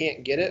and you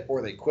can't get it,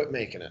 or they quit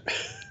making it.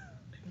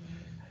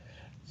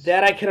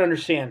 That I can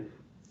understand.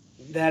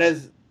 That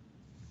is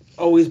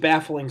always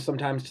baffling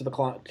sometimes to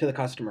the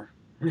customer.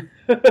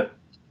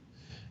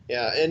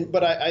 Yeah,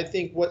 but I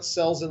think what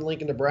sells in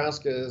Lincoln,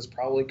 Nebraska is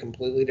probably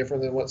completely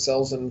different than what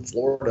sells in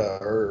Florida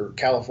or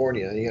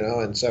California,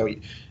 and so,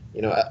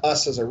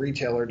 us as a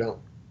retailer don't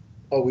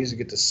always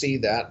get to see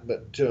that,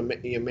 but to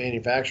a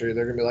manufacturer,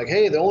 they're going to be like,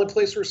 hey, the only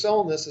place we're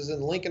selling this is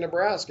in Lincoln,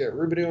 Nebraska, at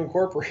Rubidoo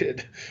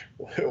Incorporated.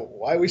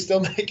 Why are we still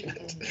making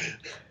it?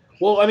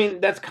 Well, I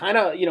mean, that's kind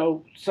of,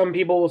 some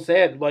people will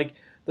say it, like,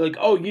 they're like,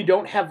 oh, you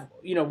don't have,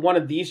 one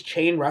of these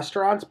chain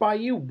restaurants by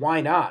you? Why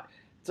not?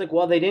 It's like,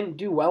 well, they didn't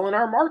do well in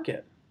our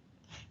market.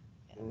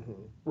 Mm-hmm.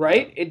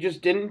 Right? It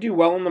just didn't do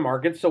well in the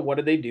market, so what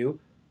did they do?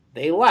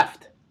 They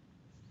left.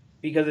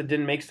 Because it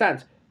didn't make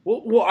sense.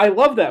 Well, I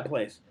love that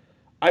place.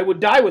 I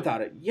would die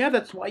without it. Yeah,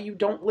 that's why you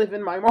don't live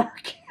in my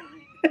market.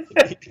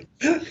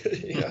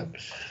 Yeah.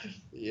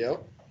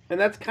 Yep. And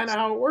that's kind of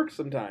how it works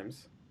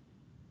sometimes.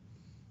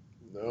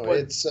 No,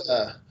 but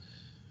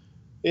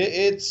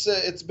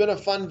It's been a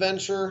fun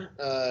venture.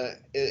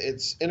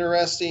 It's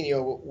interesting,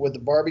 with the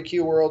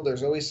barbecue world.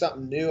 There's always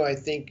something new. I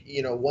think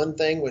one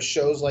thing with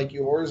shows like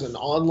yours and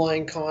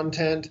online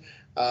content,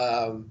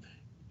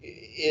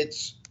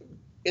 it's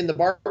in the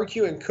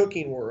barbecue and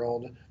cooking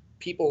world.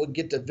 People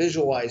get to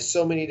visualize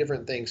so many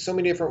different things, so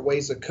many different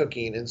ways of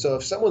cooking, and so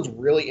if someone's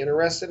really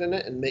interested in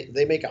it and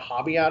they make a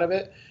hobby out of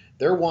it,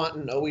 they're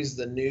wanting always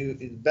the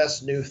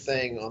best new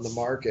thing on the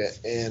market.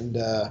 And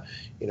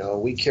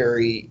we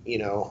carry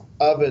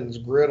ovens,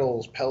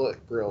 griddles,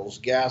 pellet grills,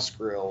 gas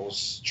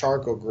grills,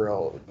 charcoal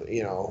grill,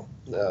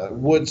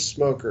 wood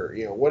smoker,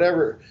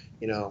 whatever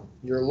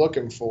you're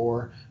looking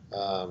for.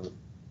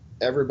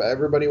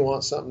 Everybody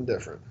wants something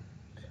different.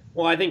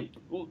 Well, I think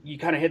you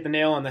kind of hit the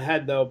nail on the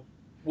head though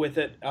with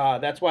it.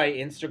 That's why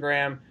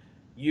Instagram,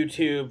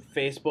 YouTube,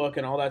 Facebook,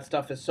 and all that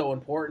stuff is so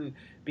important,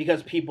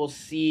 because people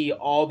see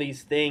all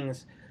these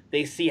things.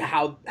 They see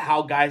how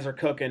guys are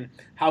cooking,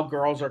 how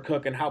girls are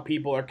cooking, how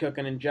people are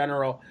cooking in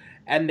general,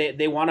 and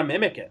they want to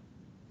mimic it.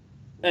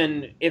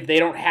 And if they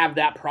don't have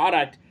that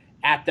product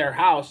at their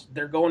house,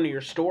 they're going to your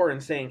store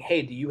and saying,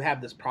 hey, do you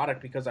have this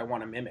product, because I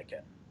want to mimic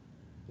it.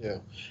 Yeah.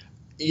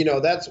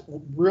 That's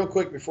real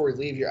quick before we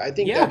leave here. I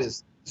think that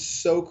is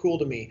so cool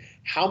to me,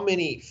 how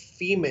many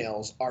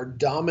females are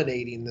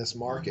dominating this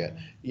market.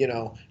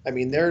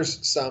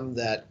 There's some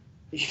that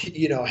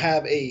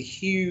have a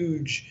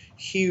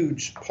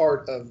huge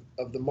part of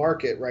the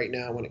market right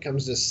now when it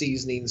comes to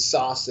seasoning,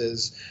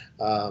 sauces,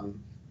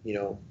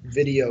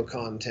 video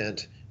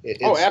content.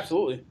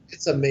 Absolutely.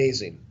 It's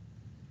amazing.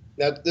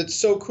 That's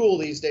so cool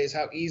these days,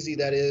 how easy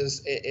that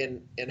is,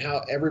 and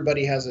how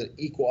everybody has an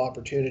equal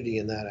opportunity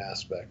in that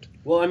aspect.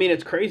 Well,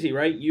 it's crazy,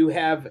 right? You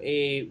have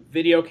a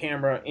video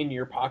camera in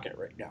your pocket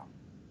right now.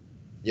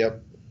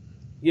 Yep.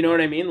 You know what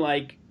I mean?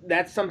 Like,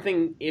 that's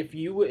something,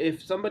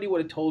 if somebody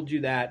would have told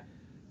you that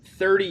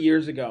 30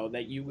 years ago,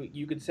 that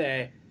you could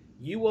say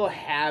you will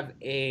have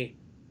a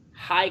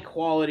high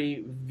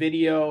quality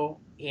video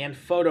and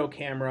photo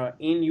camera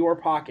in your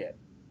pocket.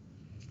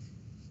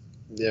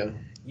 Yeah.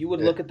 You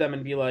would look at them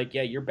and be like,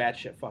 yeah, you're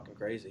batshit fucking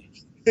crazy.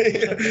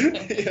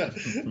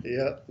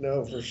 Yeah,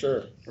 no, for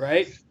sure.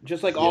 Right?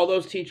 Just like all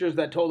those teachers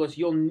that told us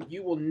you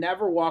will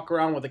never walk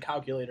around with a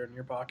calculator in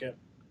your pocket.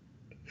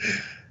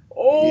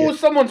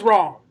 Someone's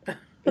wrong.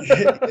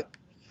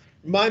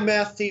 My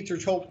math teacher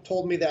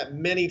told me that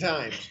many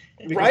times.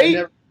 Because right? I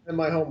never did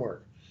my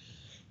homework.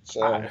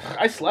 So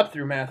I slept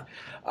through math.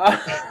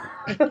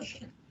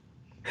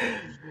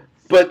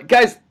 But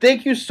guys,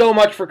 thank you so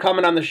much for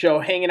coming on the show,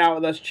 hanging out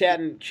with us,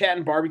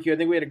 chatting barbecue. I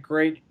think we had a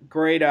great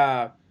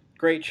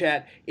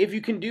chat. If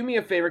you can do me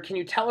a favor, can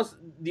you tell us,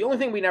 the only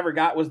thing we never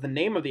got was the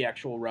name of the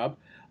actual rub.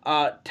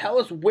 Tell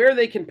us where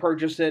they can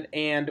purchase it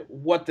and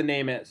what the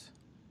name is.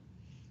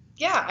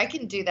 Yeah, I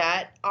can do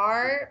that.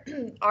 Our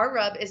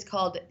rub is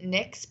called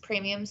Nick's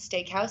Premium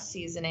Steakhouse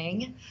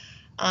Seasoning.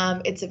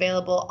 It's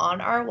available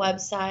on our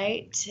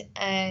website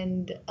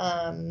and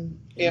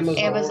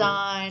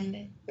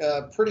Amazon.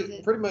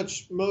 Pretty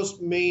much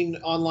most main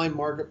online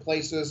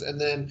marketplaces, and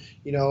then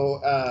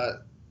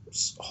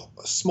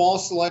small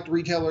select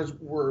retailers.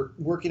 We're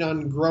working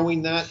on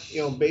growing that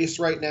base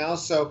right now.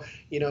 So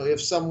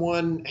if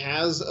someone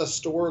has a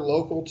store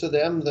local to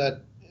them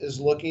that is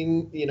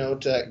looking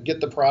to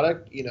get the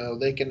product,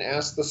 they can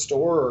ask the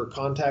store or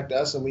contact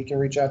us and we can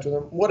reach out to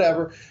them,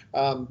 whatever.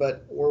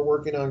 But we're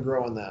working on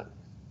growing that.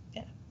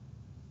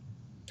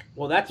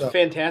 Well, that's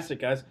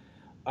fantastic, guys.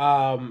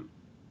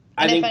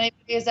 If anybody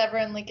is ever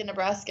in Lincoln,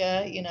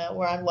 Nebraska,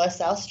 we're on West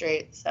South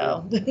Street.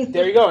 So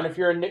there you go. And if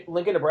you're in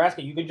Lincoln,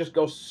 Nebraska, you can just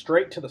go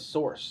straight to the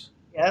source.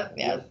 Yep.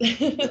 Make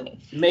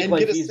and life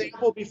get a easy.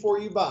 sample before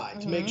you buy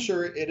to make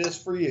sure it is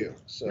for you.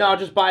 So. No,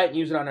 just buy it and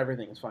use it on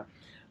everything. It's fine.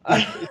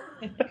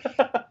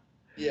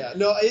 Yeah,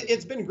 no,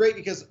 it's been great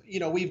because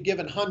we've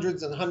given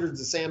hundreds and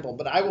hundreds of samples,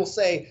 but I will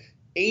say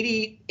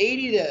 80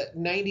 to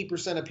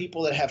 90% of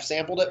people that have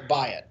sampled it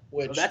buy it,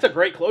 which that's a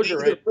great closure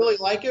either rate. Really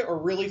like it or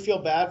really feel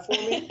bad for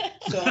me.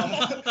 So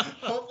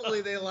hopefully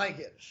they like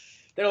it.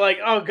 They're like,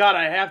 oh God,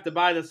 I have to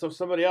buy this so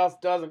somebody else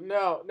doesn't.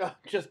 No,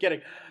 just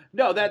kidding.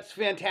 No, that's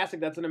fantastic.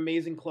 That's an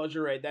amazing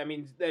closure rate. That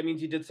means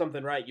you did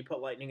something right. You put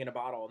lightning in a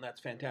bottle, and that's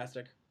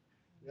fantastic.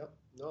 Yep.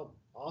 No,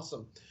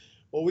 awesome.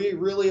 Well, we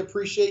really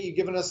appreciate you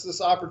giving us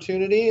this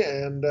opportunity,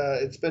 and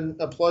it's been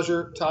a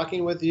pleasure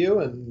talking with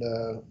you, and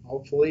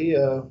hopefully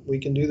we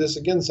can do this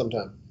again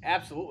sometime.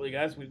 Absolutely,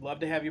 guys. We'd love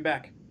to have you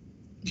back.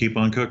 Keep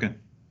on cooking.